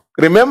mouth.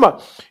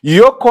 Remember,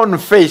 your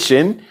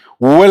confession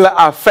will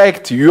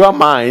affect your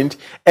mind,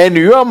 and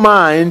your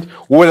mind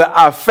will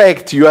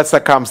affect your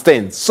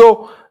circumstance.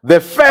 So the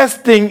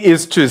first thing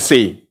is to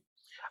say,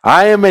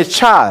 I am a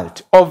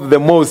child of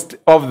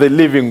the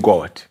living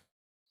God.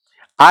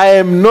 I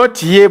am not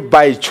here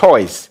by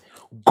choice.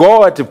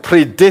 God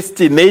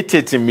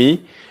predestinated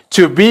me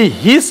to be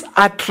his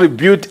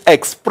attribute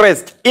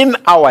expressed in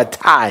our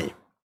time.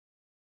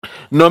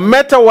 No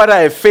matter what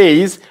I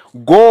face,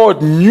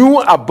 God knew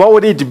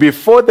about it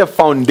before the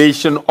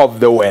foundation of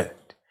the world.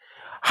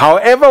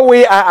 However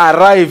way I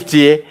arrived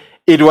here,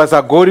 it was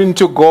according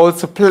to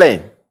God's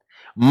plan.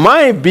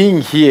 My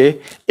being here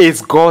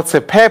is God's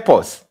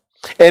purpose.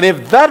 And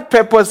if that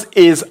purpose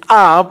is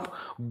up,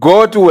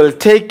 God will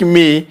take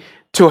me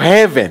to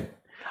heaven.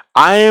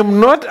 I am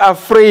not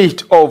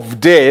afraid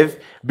of death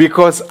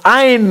because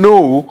I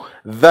know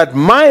that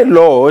my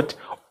Lord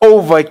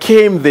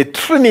overcame the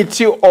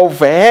trinity of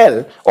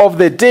hell, of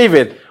the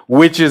devil,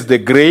 which is the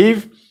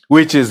grave,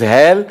 which is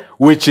hell,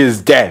 which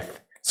is death.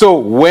 So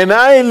when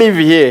I live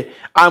here,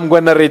 I'm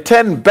going to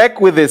return back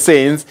with the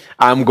saints.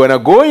 I'm going to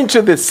go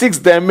into the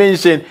sixth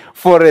dimension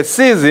for a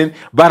season,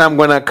 but I'm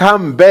going to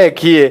come back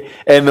here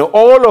and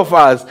all of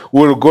us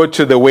will go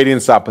to the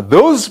wedding supper.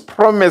 Those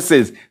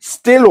promises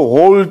still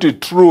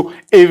hold true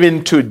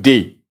even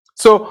today.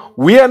 So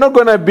we are not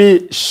going to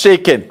be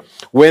shaken.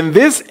 When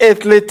this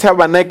earthly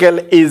tabernacle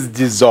is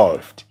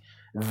dissolved,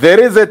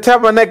 there is a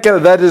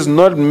tabernacle that is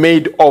not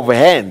made of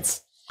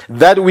hands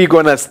that we're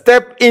going to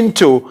step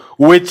into,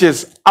 which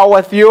is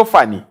our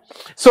theophany.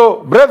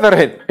 So,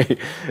 brethren,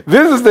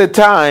 this is the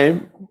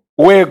time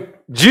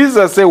where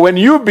Jesus said, when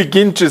you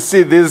begin to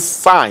see these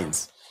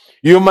signs,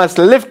 you must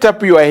lift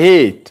up your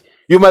head.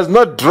 You must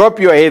not drop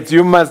your heads.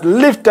 You must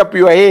lift up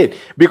your head,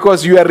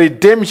 because your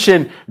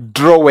redemption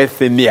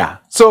draweth near.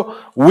 So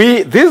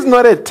this is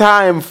not a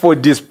time for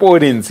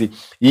despondency.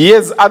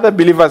 Yes, other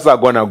believers are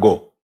going to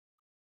go.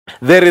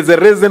 There is a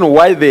reason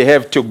why they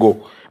have to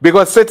go.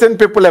 Because certain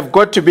people have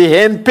got to be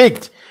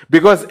handpicked.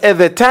 Because at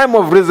the time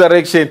of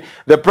resurrection,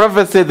 the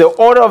prophet said the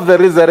order of the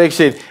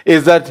resurrection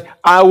is that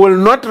I will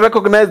not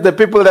recognize the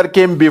people that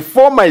came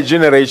before my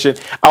generation.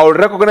 I will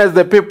recognize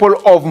the people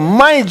of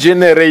my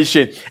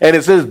generation. And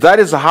it says that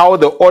is how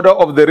the order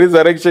of the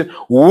resurrection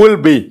will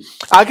be.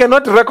 I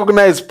cannot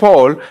recognize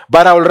Paul,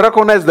 but I will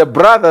recognize the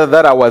brother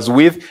that I was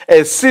with,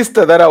 a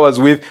sister that I was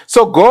with.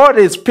 So God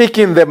is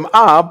picking them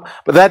up,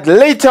 that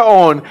later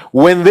on,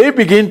 when they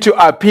begin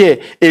to appear,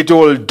 it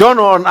will dawn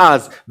on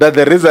us that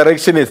the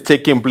resurrection is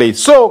taking place.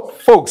 So,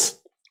 folks,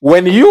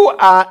 when you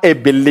are a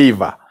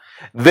believer,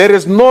 there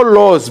is no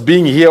loss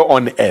being here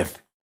on earth.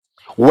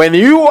 When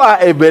you are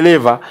a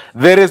believer,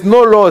 there is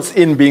no loss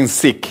in being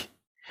sick.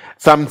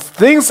 Some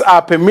things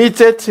are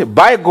permitted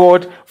by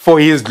God for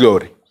His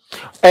glory.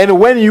 And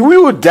when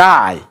you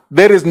die,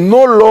 there is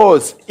no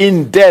loss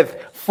in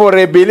death for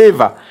a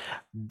believer.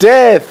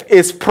 Death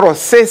is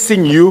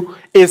processing you,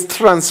 is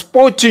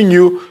transporting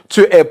you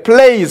to a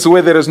place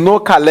where there is no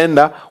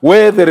calendar,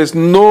 where there is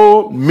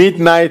no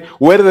midnight,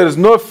 where there is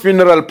no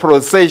funeral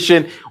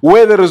procession,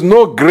 where there is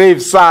no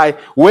graveside,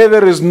 where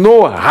there is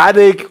no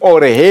heartache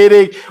or a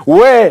headache,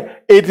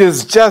 where it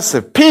is just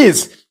a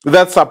peace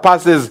that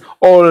surpasses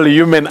all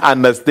human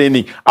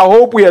understanding. I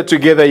hope we are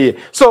together here.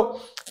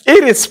 So,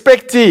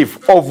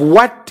 irrespective of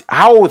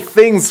how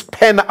things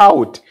pan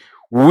out,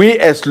 we,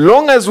 as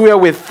long as we are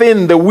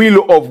within the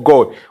will of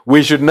God,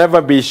 we should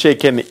never be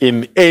shaken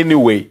in any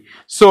way.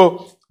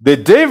 So the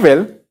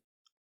devil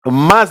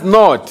must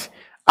not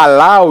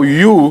allow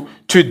you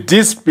to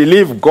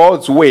disbelieve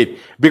God's word,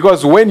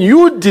 because when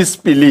you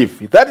disbelieve,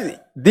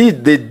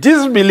 the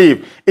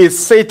disbelief is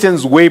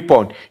Satan's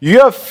weapon.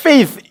 Your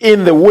faith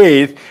in the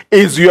word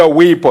is your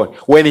weapon.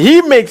 When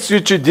he makes you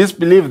to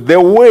disbelieve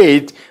the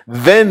word,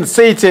 then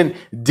Satan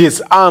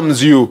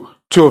disarms you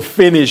to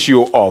finish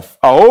you off.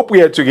 I hope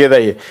we are together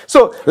here.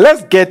 So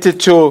let's get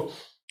to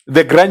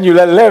the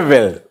granular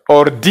level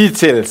or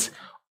details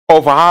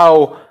of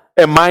how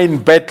a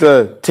mind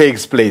battle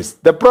takes place.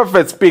 The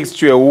prophet speaks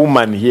to a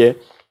woman here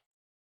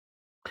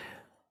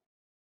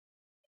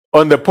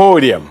on the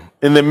podium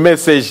in the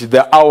message,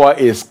 "The Hour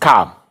is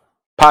Come,"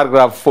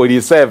 paragraph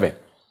 47.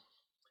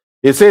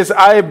 It says,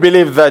 I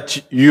believe that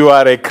you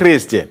are a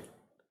Christian.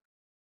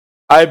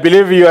 I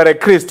believe you are a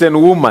Christian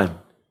woman,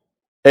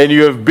 and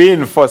you have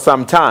been for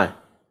some time.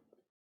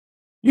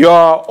 You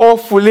are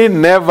awfully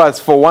nervous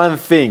for one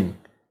thing,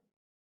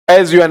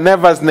 as your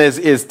nervousness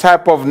is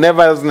type of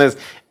nervousness,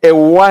 a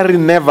worry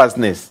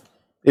nervousness.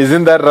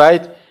 Isn't that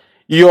right?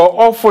 You're an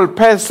awful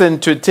person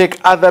to take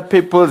other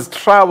people's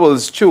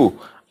troubles too,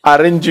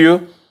 aren't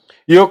you?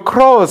 You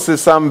cross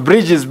some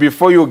bridges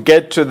before you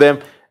get to them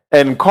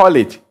and call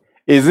it.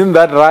 Isn't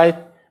that right?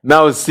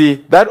 Now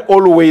see, that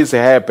always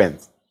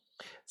happens.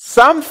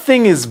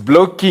 Something is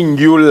blocking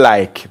you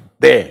like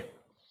there,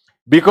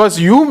 because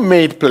you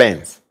made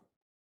plans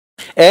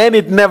and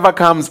it never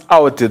comes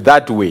out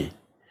that way.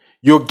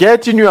 You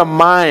get in your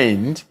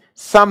mind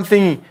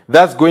something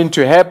that's going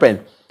to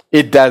happen.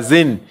 It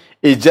doesn't.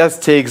 It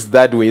just takes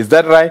that way. Is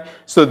that right?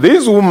 So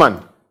this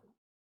woman,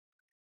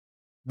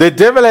 the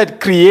devil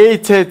had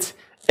created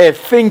a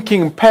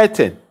thinking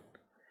pattern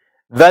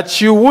that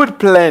she would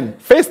plan.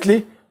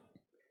 Firstly,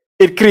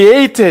 it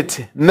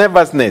created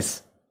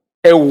nervousness,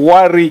 a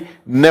worry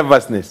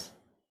nervousness.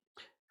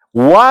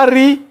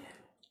 Worry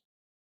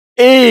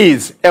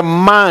is a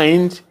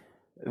mind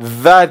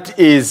that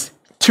is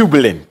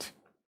turbulent.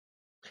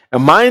 A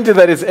mind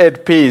that is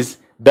at peace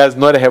does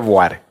not have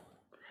worry.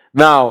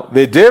 Now,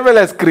 the devil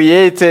has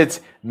created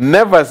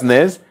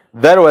nervousness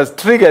that was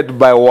triggered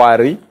by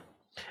worry.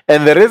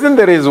 And the reason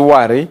there is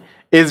worry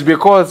is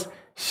because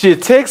she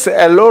takes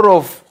a lot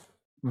of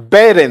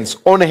burdens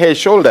on her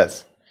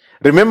shoulders.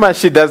 Remember,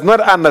 she does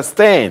not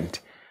understand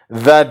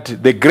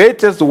that the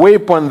greatest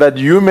weapon that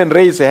human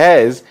race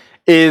has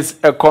is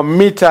a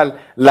committal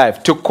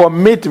life, to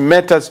commit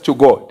matters to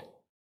God.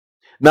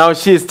 Now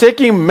she is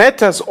taking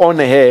matters on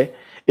her.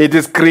 It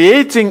is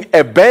creating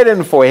a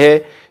burden for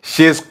her.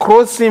 She is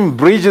crossing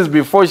bridges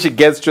before she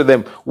gets to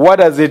them. What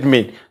does it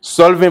mean?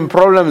 Solving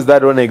problems that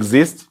don't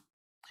exist,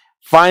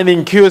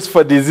 finding cures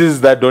for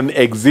diseases that don't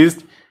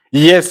exist.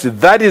 Yes,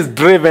 that is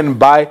driven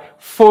by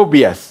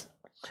phobias.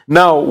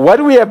 Now,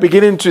 what we are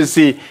beginning to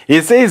see,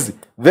 he says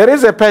there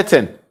is a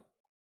pattern.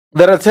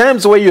 There are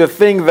times where you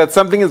think that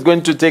something is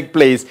going to take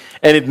place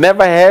and it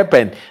never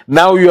happened.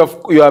 Now you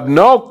have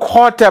now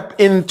caught up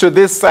into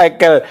this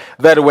cycle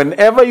that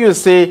whenever you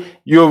say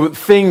you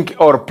think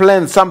or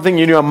plan something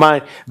in your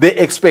mind, the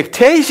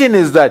expectation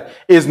is that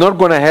it's not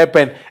going to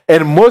happen.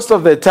 And most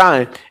of the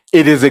time,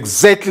 it is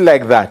exactly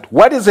like that.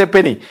 What is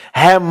happening?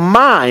 Her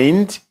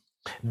mind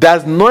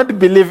does not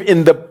believe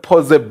in the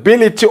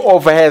possibility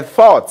of her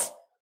thoughts.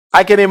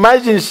 I can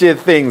imagine she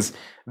thinks,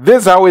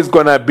 this is how it's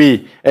going to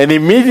be. And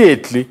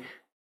immediately,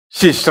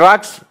 she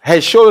shrugs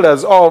her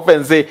shoulders off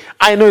and say,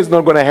 I know it's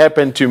not going to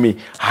happen to me.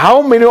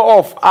 How many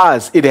of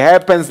us, it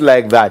happens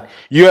like that?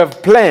 You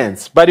have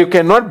plans, but you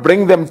cannot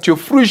bring them to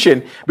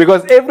fruition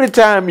because every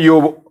time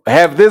you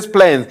have these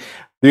plans,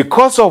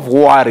 because of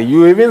worry,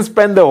 you even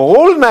spend the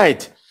whole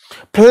night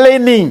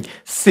planning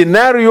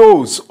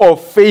scenarios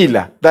of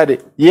failure.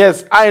 That,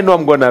 yes, I know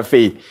I'm going to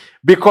fail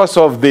because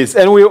of this.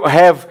 And we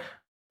have,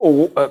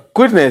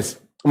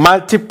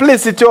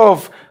 multiplicity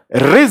of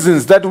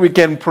reasons that we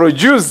can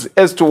produce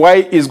as to why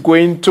it's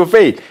going to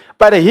fail.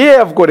 But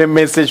here I've got a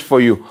message for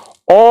you.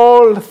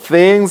 All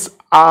things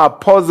are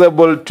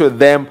possible to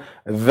them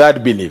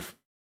that believe.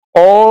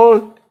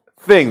 All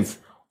things,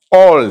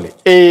 all,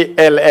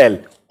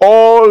 A-L-L,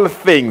 all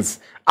things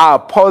are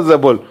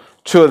possible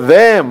to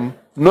them,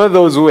 not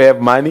those who have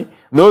money,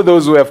 not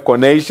those who have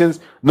connections,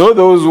 not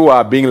those who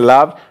are being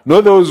loved,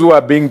 not those who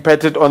are being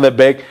patted on the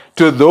back,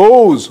 to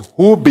those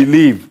who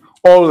believe.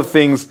 All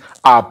things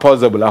are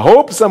possible. I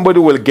hope somebody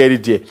will get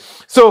it here.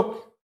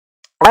 So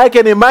I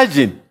can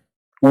imagine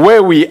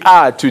where we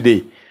are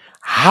today.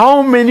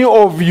 How many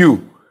of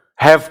you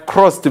have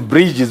crossed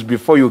bridges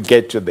before you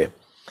get to them?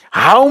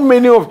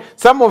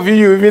 Some of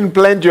you even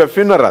planned your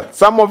funeral.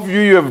 Some of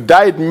you have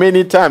died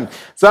many times.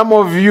 Some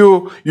of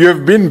you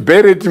have been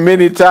buried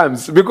many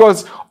times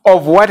because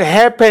of what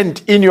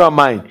happened in your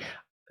mind.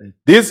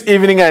 This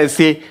evening I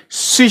say,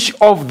 switch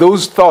off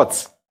those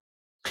thoughts.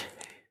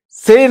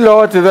 Say,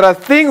 Lord, there are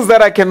things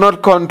that I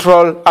cannot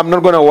control. I'm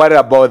not going to worry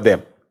about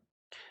them.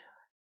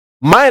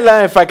 My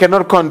life I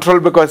cannot control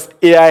because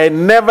I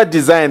never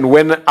designed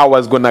when I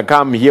was going to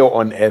come here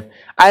on earth.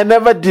 I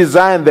never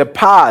designed the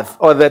path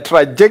or the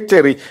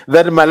trajectory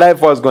that my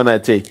life was going to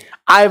take.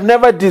 I've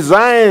never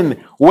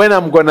designed when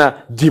I'm going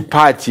to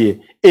depart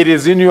here. It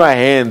is in your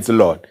hands,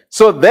 Lord.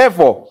 So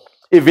therefore,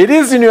 if it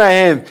is in your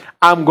hands,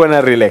 I'm going to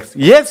relax.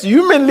 Yes,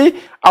 humanly,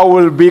 I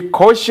will be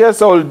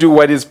cautious. I will do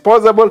what is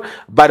possible.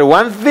 But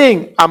one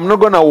thing, I'm not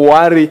going to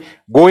worry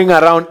going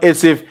around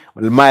as if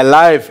my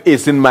life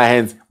is in my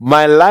hands.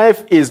 My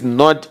life is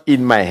not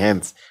in my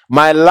hands.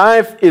 My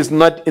life is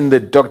not in the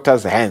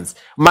doctor's hands.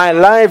 My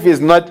life is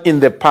not in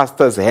the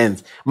pastor's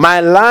hands. My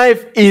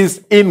life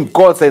is in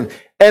God's hands.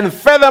 And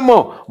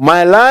furthermore,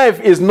 my life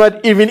is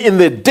not even in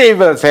the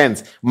devil's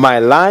hands. My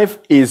life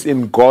is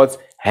in God's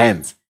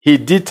hands. He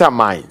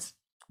determines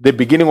the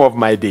beginning of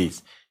my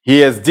days. He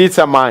has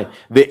determined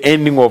the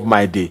ending of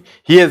my day.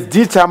 He has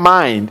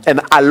determined and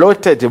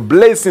allotted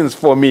blessings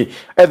for me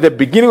at the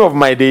beginning of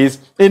my days,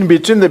 in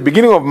between the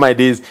beginning of my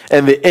days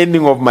and the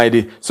ending of my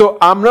day. So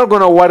I'm not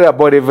going to worry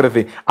about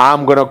everything.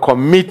 I'm going to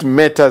commit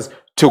matters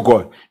to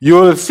God. You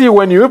will see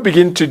when you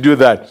begin to do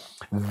that,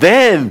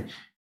 then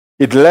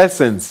it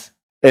lessens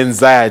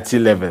anxiety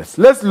levels.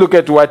 Let's look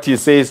at what he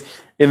says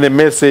in the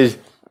message.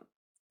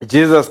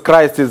 Jesus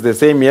Christ is the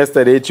same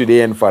yesterday,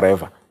 today, and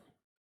forever.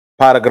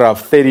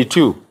 Paragraph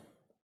 32.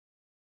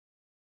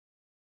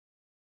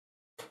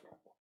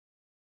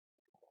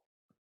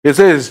 It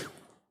says,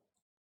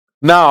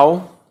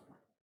 now,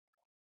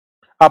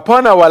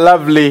 upon our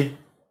lovely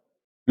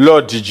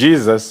Lord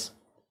Jesus,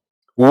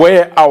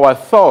 where our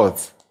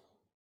thoughts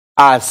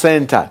are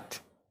centered,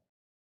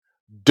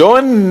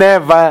 don't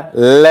never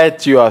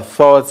let your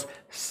thoughts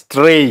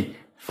stray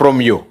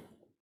from you.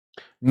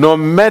 No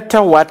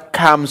matter what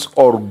comes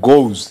or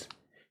goes,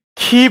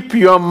 keep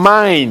your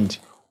mind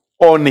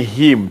on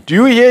Him. Do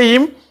you hear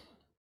Him?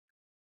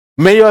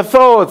 May your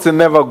thoughts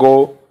never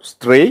go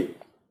stray.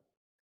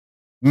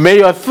 May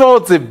your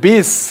thoughts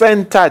be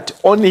centered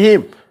on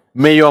Him.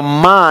 May your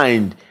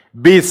mind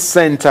be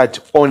centered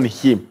on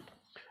Him.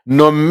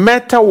 No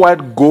matter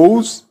what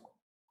goes,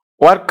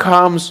 what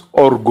comes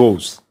or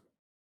goes.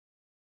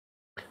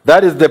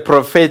 That is the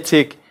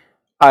prophetic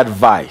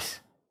advice.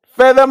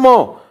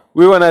 Furthermore,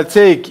 we want to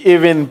take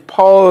even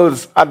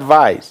Paul's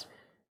advice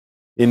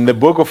in the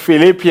book of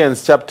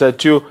Philippians chapter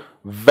 2,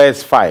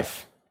 verse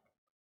 5.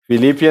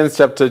 Philippians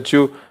chapter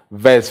 2,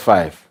 verse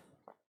 5.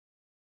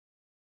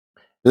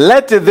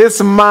 Let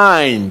this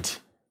mind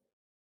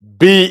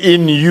be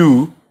in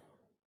you,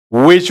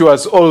 which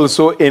was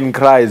also in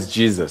Christ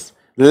Jesus.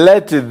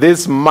 Let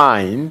this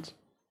mind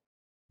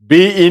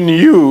be in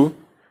you,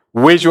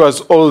 which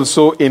was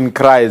also in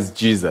Christ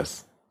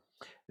Jesus.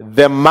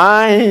 The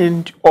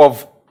mind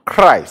of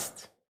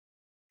Christ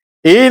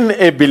in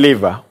a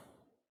believer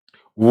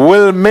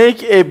will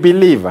make a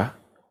believer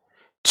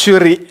to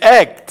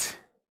react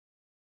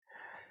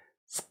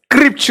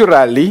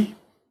scripturally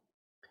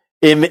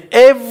in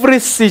every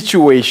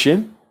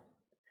situation,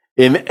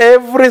 in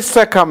every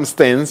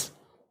circumstance,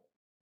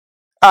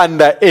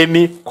 under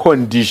any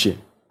condition.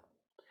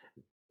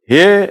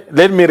 Here,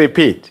 let me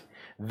repeat.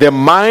 The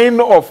mind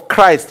of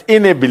Christ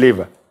in a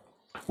believer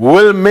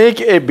will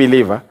make a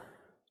believer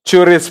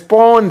to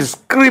respond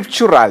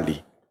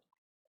scripturally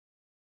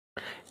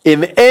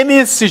in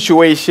any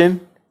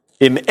situation,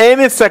 in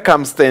any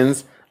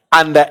circumstance,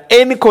 under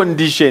any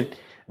condition.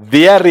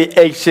 Their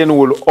reaction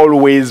will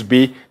always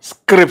be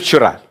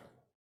scriptural.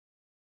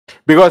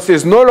 Because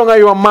it's no longer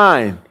your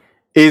mind,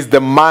 it's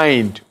the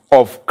mind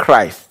of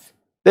Christ.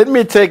 Let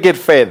me take it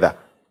further.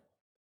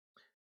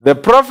 The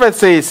prophet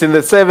says in the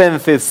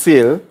 7th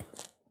seal,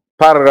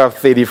 paragraph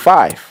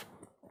 35,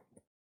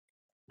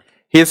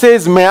 he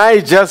says, may I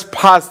just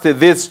pass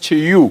this to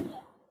you.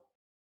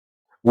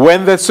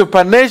 When the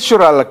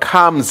supernatural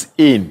comes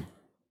in,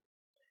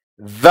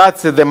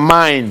 that's the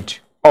mind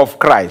of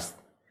Christ.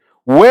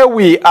 Where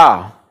we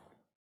are,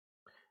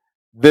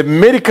 the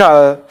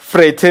medical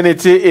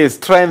fraternity is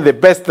trying the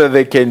best that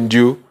they can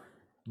do,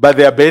 but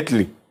they are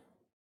battling.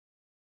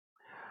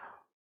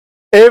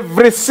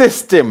 Every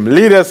system,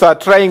 leaders are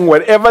trying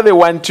whatever they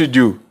want to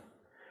do.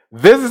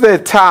 This is a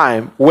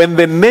time when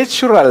the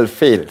natural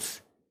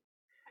fails.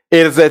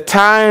 It is a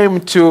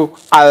time to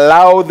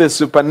allow the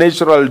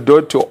supernatural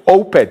door to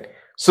open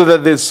so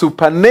that the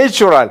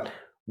supernatural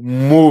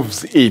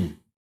moves in.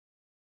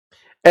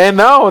 And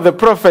now the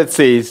prophet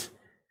says,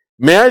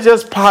 may I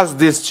just pass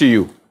this to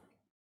you?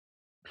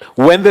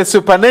 When the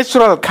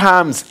supernatural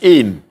comes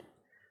in,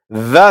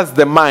 that's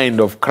the mind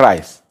of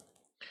Christ.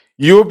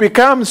 You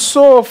become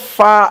so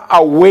far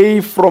away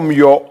from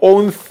your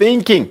own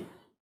thinking,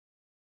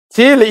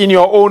 till in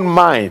your own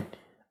mind.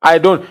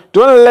 Don't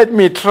let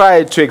me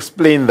try to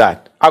explain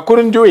that. I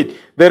couldn't do it.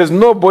 There is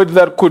nobody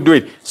that could do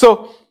it.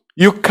 So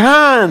you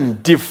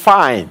can't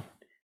define,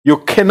 you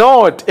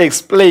cannot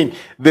explain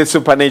the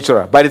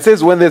supernatural. But it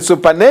says when the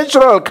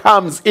supernatural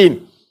comes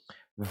in,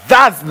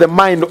 that's the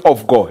mind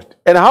of God.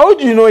 And how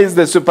do you know it's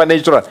the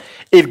supernatural?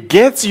 It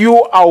gets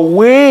you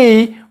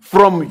away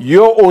from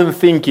your own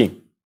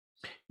thinking.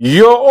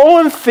 Your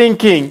own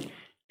thinking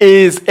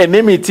is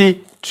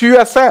enmity to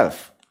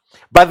yourself.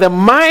 But the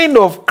mind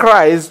of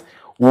Christ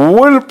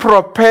will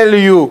propel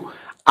you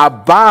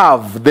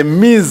above the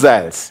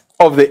missiles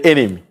of the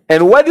enemy.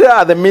 And what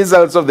are the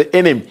missiles of the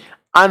enemy?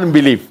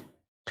 Unbelief.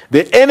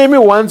 The enemy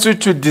wants you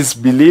to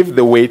disbelieve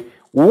the way.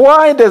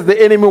 Why does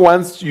the enemy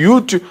want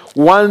you to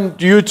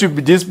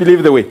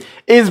disbelieve the way?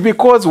 It's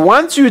because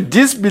once you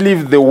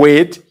disbelieve the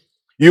weight,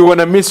 you're going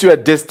to miss your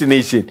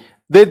destination.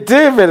 The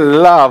devil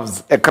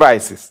loves a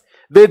crisis.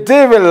 The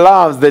devil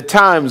loves the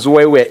times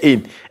where we're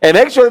in. And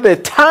actually the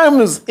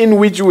times in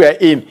which we are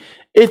in,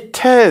 it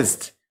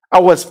tests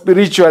our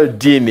spiritual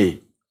DNA.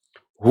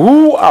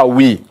 Who are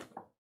we?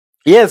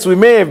 Yes, we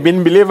may have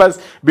been believers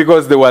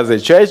because there was a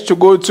church to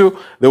go to.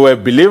 There were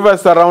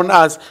believers around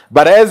us.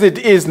 But as it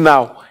is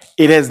now,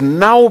 it has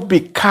now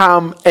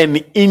become an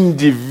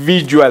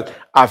individual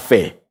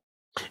affair.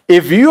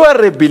 If you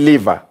are a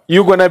believer,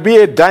 you're going to be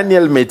a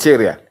Daniel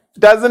material. It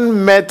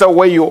doesn't matter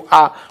where you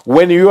are.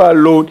 When you are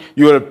alone,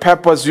 you will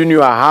purpose in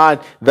your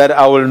heart that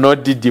I will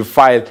not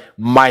defile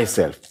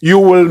myself. You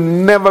will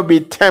never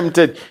be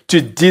tempted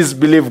to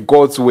disbelieve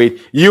God's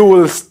word. You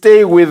will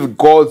stay with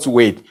God's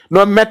word.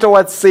 No matter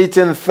what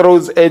Satan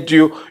throws at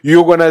you,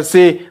 you're going to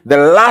say, the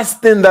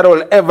last thing that I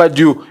will ever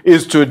do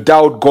is to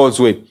doubt God's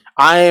word.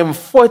 I am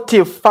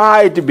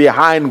fortified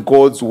behind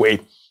God's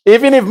word.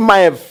 Even if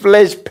my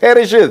flesh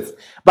perishes,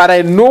 but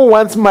I know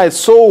once my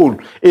soul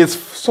is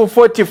so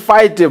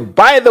fortified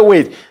by the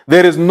word,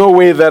 there is no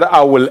way that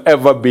I will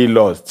ever be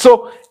lost.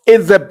 So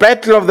it's a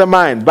battle of the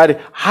mind. But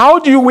how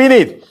do you win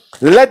it?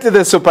 Let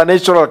the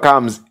supernatural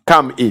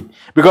come in.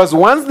 Because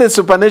once the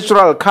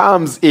supernatural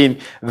comes in,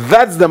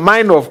 that's the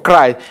mind of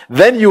Christ,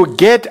 then you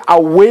get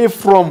away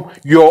from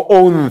your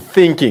own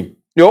thinking.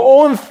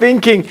 Your own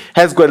thinking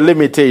has got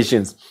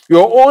limitations.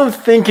 Your own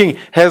thinking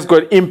has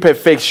got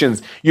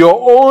imperfections.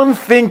 Your own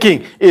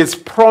thinking is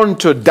prone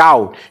to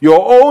doubt.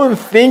 Your own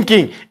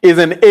thinking is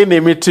an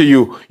enemy to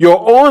you. Your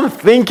own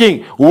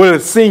thinking will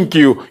sink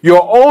you.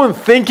 Your own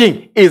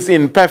thinking is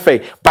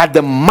imperfect. But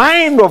the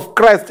mind of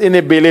Christ in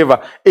a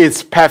believer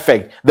is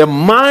perfect. The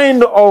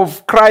mind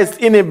of Christ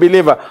in a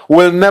believer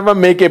will never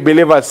make a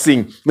believer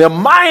sink. The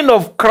mind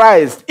of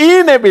Christ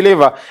in a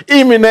believer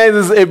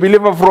immunizes a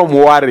believer from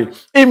worry,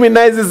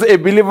 immunizes a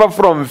believer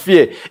from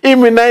fear,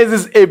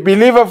 immunizes a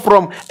believer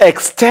from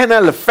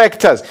external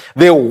factors.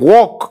 They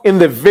walk in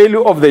the valley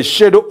of the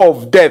shadow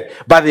of death,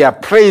 but they are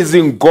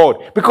praising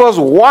God. Because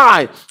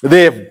why?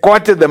 They've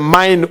got the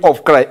mind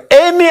of Christ.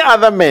 Any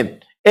other man,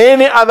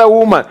 any other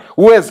woman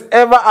who has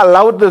ever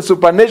allowed the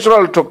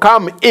supernatural to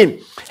come in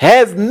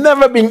has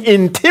never been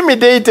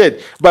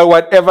intimidated by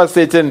whatever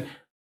Satan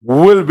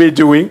will be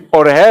doing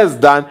or has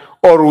done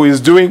or who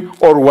is doing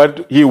or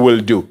what he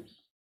will do.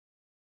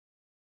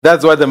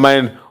 That's what the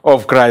mind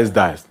of Christ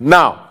does.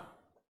 Now,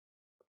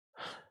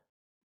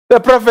 the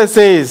prophet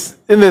says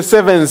in the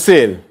 7th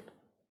seal,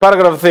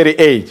 paragraph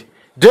 38,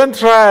 don't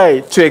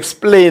try to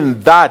explain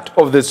that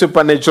of the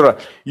supernatural.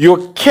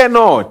 You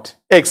cannot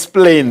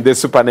explain the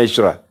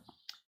supernatural.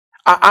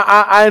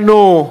 I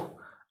know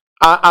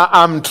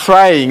I'm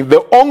trying.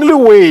 The only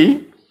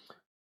way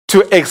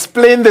to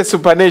explain the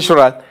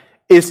supernatural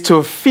is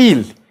to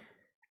feel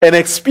and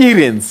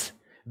experience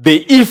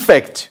the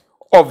effect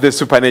of the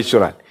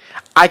supernatural.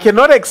 I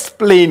cannot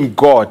explain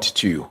God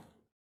to you,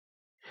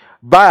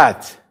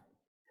 but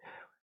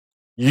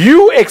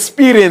you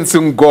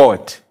experiencing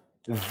God,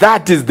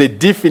 that is the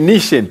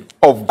definition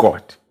of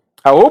God.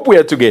 I hope we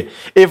are together.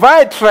 If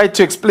I try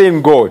to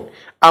explain God,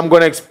 I'm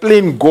going to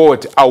explain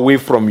God away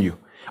from you.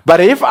 But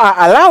if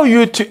I allow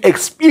you to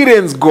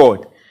experience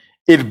God,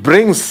 it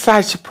brings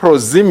such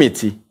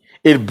proximity.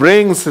 It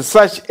brings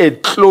such a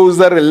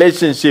closer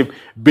relationship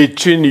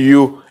between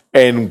you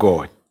and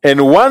God.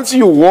 And once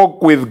you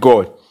walk with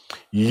God,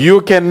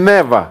 you can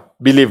never,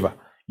 believer,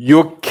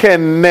 you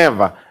can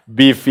never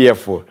be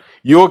fearful.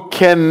 You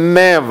can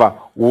never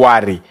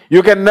worry.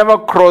 You can never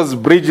cross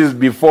bridges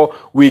before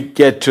we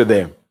get to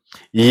them.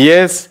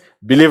 Yes,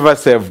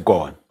 believers have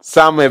gone.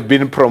 Some have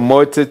been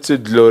promoted to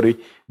glory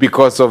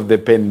because of the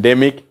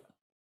pandemic.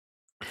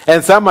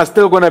 And some are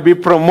still going to be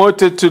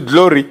promoted to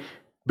glory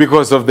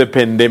because of the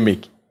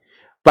pandemic.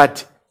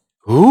 But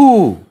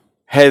who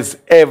has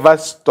ever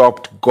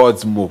stopped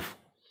God's move?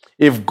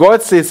 If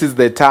God says it's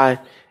the time,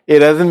 it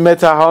doesn't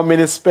matter how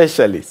many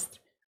specialists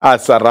are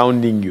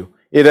surrounding you.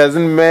 It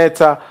doesn't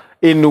matter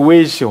in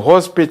which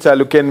hospital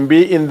you can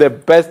be in the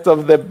best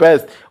of the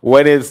best.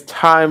 When it's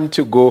time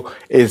to go,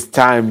 it's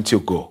time to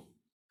go.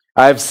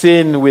 I've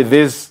seen with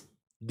this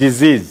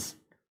disease,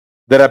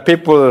 there are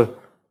people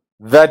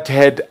that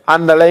had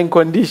underlying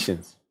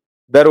conditions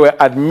that were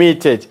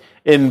admitted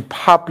in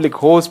public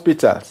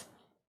hospitals.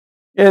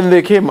 And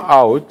they came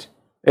out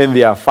and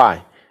they are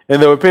fine.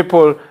 And there were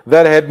people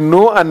that had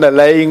no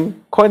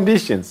underlying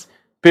conditions.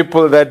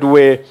 People that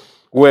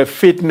were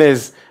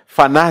fitness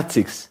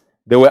fanatics.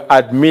 They were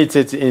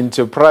admitted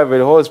into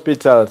private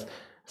hospitals,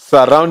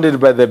 surrounded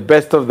by the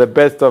best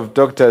of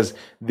doctors.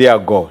 They are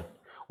gone.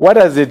 What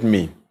does it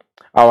mean?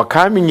 Our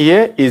coming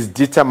here is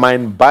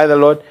determined by the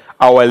Lord.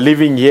 Our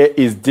living here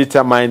is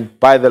determined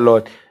by the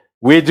Lord.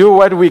 We do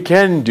what we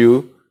can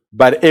do,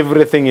 but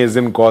everything is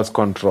in God's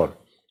control.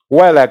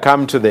 While I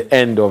come to the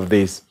end of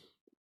this,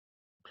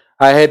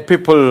 I had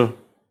people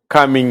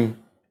coming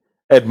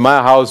at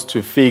my house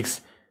to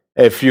fix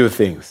a few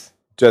things.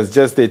 It was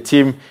just a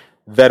team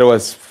that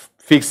was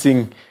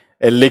fixing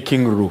a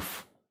leaking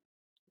roof.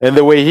 And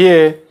they were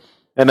here,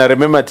 and I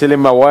remember telling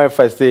my wife,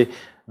 I say,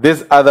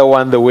 this other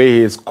one, the way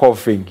he is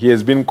coughing. He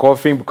has been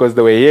coughing because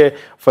they were here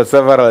for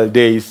several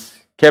days,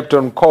 kept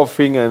on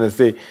coughing, and I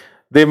say,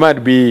 there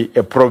might be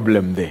a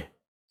problem there.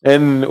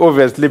 And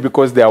obviously,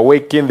 because they are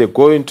working, they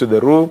go into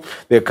the room,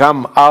 they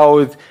come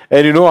out.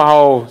 And you know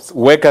how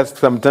workers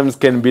sometimes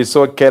can be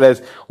so careless.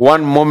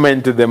 One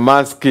moment, the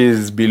mask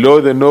is below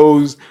the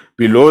nose,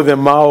 below the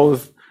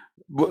mouth.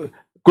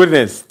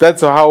 Goodness,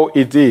 that's how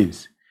it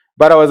is.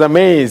 But I was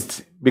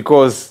amazed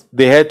because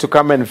they had to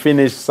come and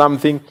finish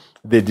something.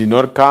 They did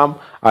not come.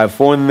 I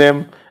phoned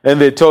them, and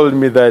they told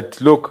me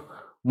that, look,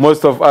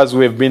 most of us,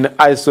 we have been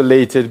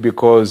isolated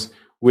because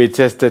we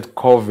tested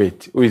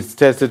COVID. We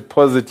tested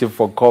positive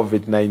for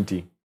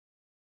COVID-19.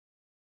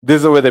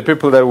 These were the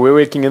people that were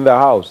working in the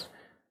house.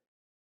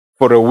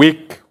 For a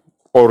week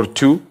or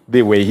two,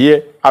 they were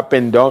here, up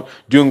and down,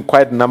 doing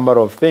quite a number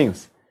of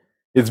things.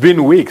 It's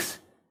been weeks.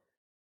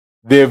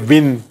 They've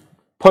been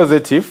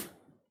positive.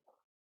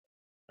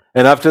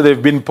 And after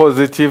they've been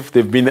positive,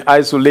 they've been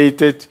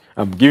isolated.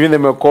 I'm giving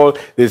them a call.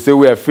 They say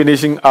we are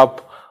finishing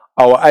up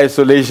our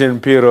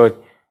isolation period.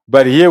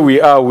 But here we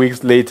are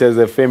weeks later as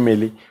a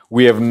family.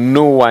 We have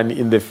no one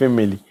in the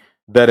family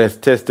that has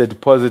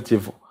tested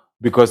positive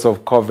because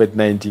of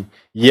COVID-19.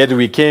 Yet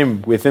we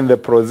came within the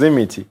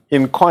proximity,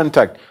 in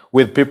contact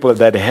with people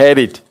that had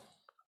it.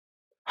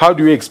 How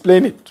do you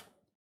explain it?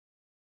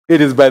 It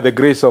is by the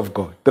grace of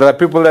God. There are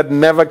people that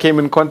never came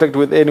in contact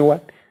with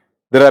anyone.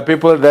 There are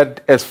people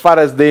that, as far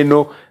as they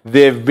know,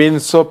 they've been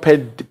so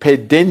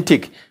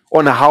pedantic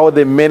on how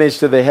they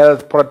managed the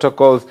health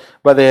protocols,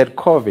 but they had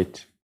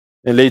COVID.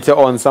 And later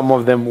on, some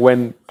of them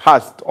went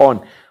passed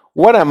on.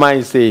 What am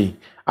I saying?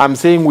 I'm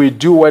saying we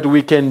do what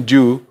we can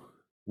do,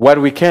 what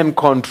we can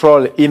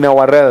control in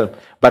our realm,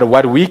 but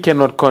what we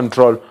cannot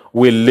control,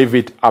 we'll leave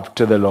it up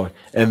to the Lord,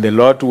 and the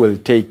Lord will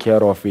take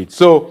care of it.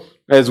 So,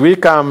 as we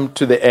come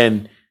to the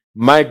end,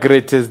 my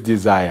greatest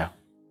desire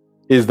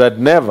is that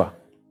never,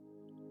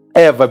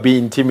 ever be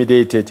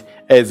intimidated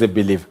as a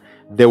believer.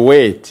 The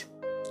Word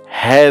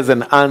has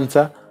an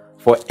answer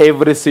for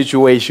every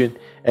situation.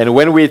 And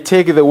when we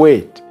take the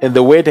Word, and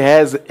the Word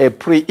has a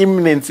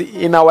preeminence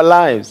in our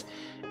lives,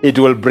 it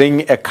will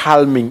bring a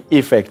calming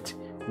effect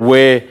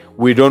where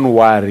we don't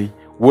worry,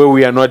 where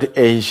we are not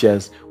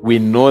anxious. We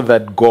know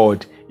that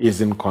God is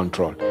in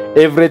control.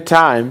 Every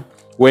time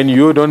when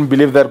you don't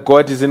believe that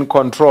God is in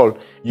control,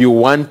 you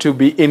want to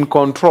be in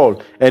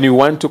control, and you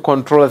want to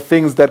control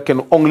things that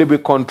can only be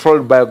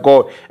controlled by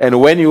God. And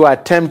when you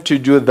attempt to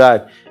do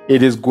that,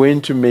 it is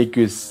going to make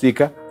you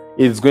sicker.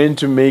 It's going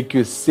to make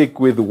you sick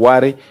with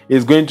worry.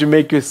 It's going to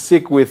make you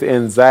sick with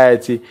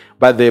anxiety.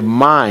 But the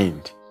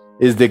mind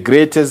is the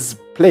greatest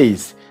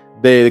place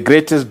the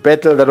greatest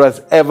battle that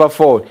was ever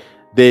fought,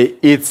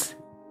 its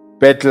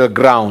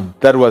battleground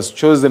that was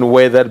chosen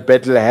where that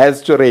battle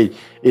has to rage,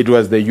 it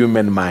was the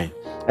human mind.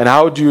 And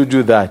how do you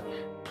do that?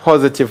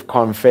 Positive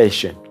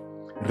confession.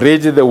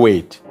 Read the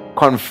word.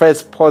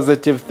 Confess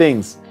positive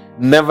things.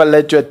 Never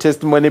let your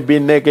testimony be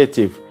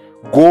negative.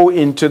 Go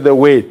into the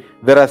word.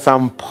 There are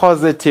some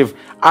positive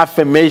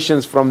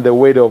affirmations from the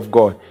word of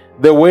God.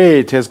 The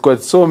word has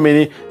got so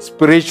many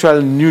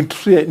spiritual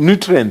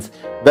nutrients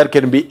that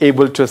can be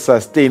able to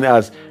sustain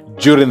us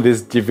during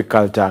this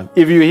difficult time.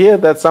 If you hear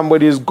that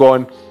somebody is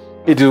gone,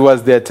 it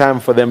was their time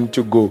for them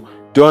to go.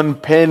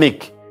 Don't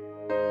panic.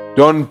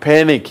 Don't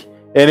panic.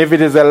 And if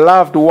it is a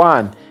loved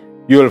one,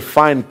 you'll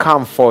find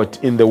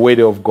comfort in the word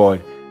of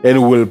God.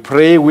 And we'll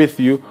pray with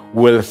you,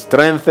 we'll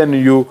strengthen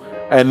you.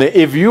 And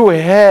if you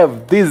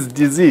have this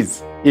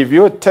disease, if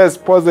you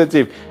test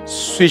positive,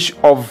 switch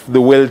off the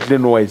worldly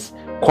noise.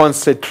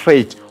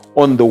 Concentrate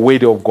on the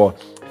word of God.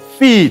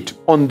 Feed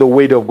on the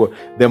word of God.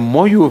 The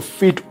more you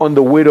feed on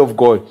the word of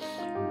God,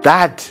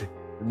 that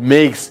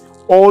makes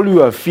all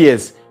your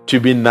fears to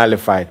be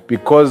nullified,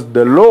 because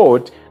the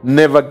Lord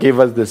never gave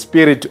us the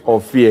spirit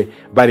of fear,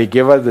 but He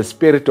gave us the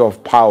spirit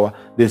of power,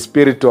 the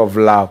spirit of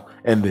love,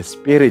 and the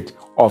spirit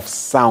of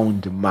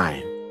sound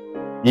mind.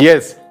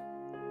 Yes,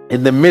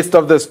 in the midst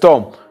of the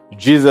storm,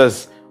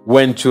 Jesus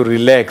went to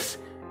relax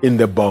in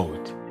the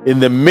boat. In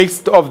the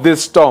midst of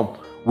this storm,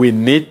 we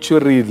need to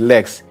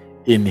relax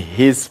in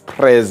His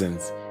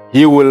presence.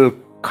 He will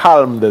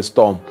calm the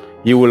storm.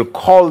 He will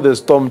call the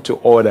storm to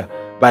order.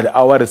 But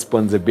our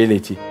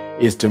responsibility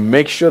is to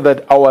make sure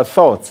that our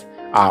thoughts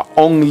are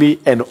only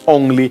and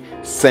only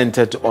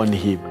centered on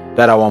Him,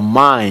 that our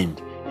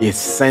mind is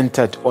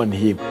centered on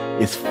Him,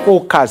 is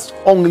focused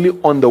only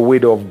on the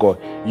word of God.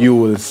 You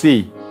will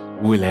see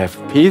we'll have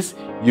peace.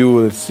 You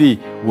will see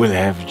we'll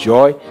have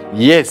joy.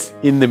 Yes,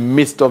 in the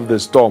midst of the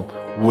storm,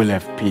 we'll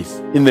have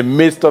peace. In the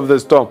midst of the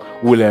storm,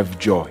 we'll have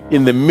joy.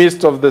 In the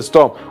midst of the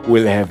storm,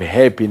 we'll have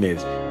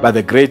happiness. But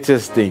the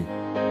greatest thing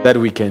that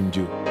we can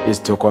do is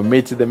to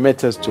commit the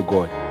matters to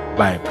God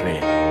by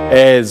prayer.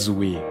 As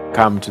we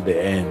come to the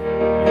end,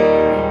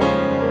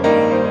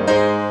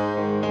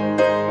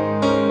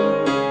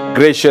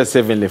 gracious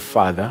Heavenly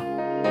Father,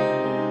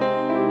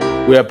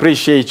 we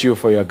appreciate You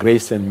for Your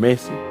grace and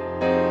mercy.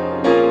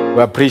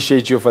 We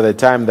appreciate You for the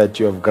time that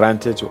You have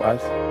granted to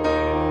us.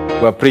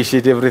 We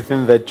appreciate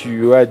everything that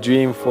You are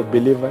doing for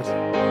believers.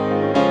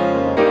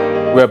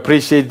 We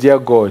appreciate, dear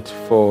God,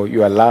 for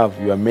Your love,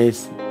 Your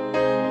mercy,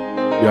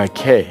 Your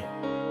care.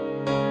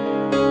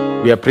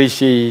 We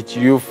appreciate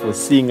You for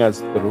seeing us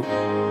through,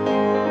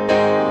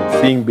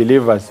 and seeing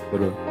believers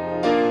through.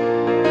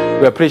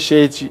 We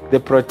appreciate the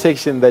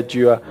protection that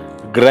You are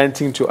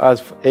granting to us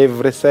for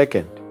every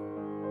second.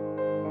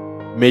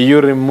 May You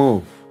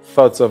remove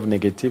thoughts of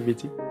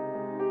negativity.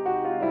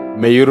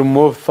 May You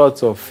remove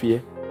thoughts of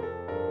fear.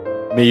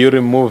 May You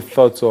remove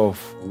thoughts of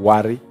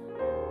worry.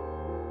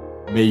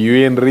 May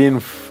You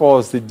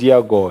reinforce,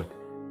 dear God,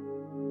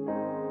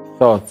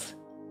 thoughts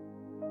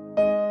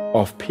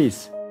of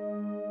peace,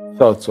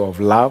 thoughts of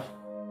love,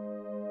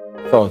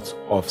 thoughts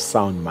of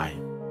sound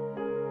mind.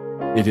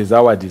 It is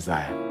our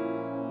desire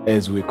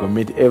as we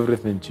commit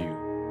everything to You.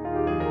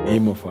 In the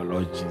name of our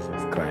Lord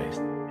Jesus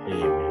Christ.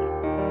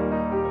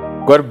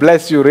 Amen. God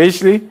bless you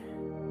richly.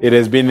 It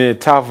has been a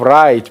tough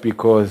ride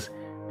because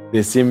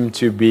there seems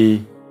to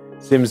be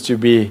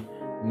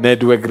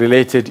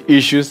network-related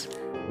issues,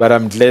 but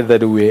I'm glad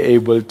that we were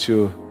able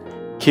to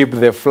keep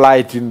the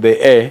flight in the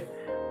air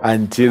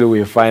until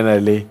we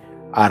finally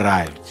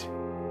arrived.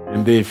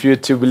 And the few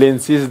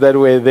turbulences that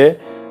were there,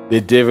 the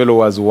devil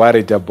was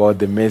worried about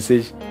the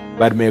message,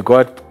 but may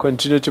God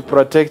continue to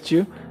protect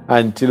you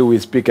until we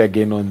speak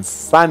again on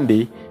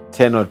Sunday,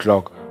 10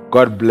 o'clock.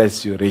 God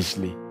bless you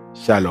richly.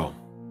 Shalom.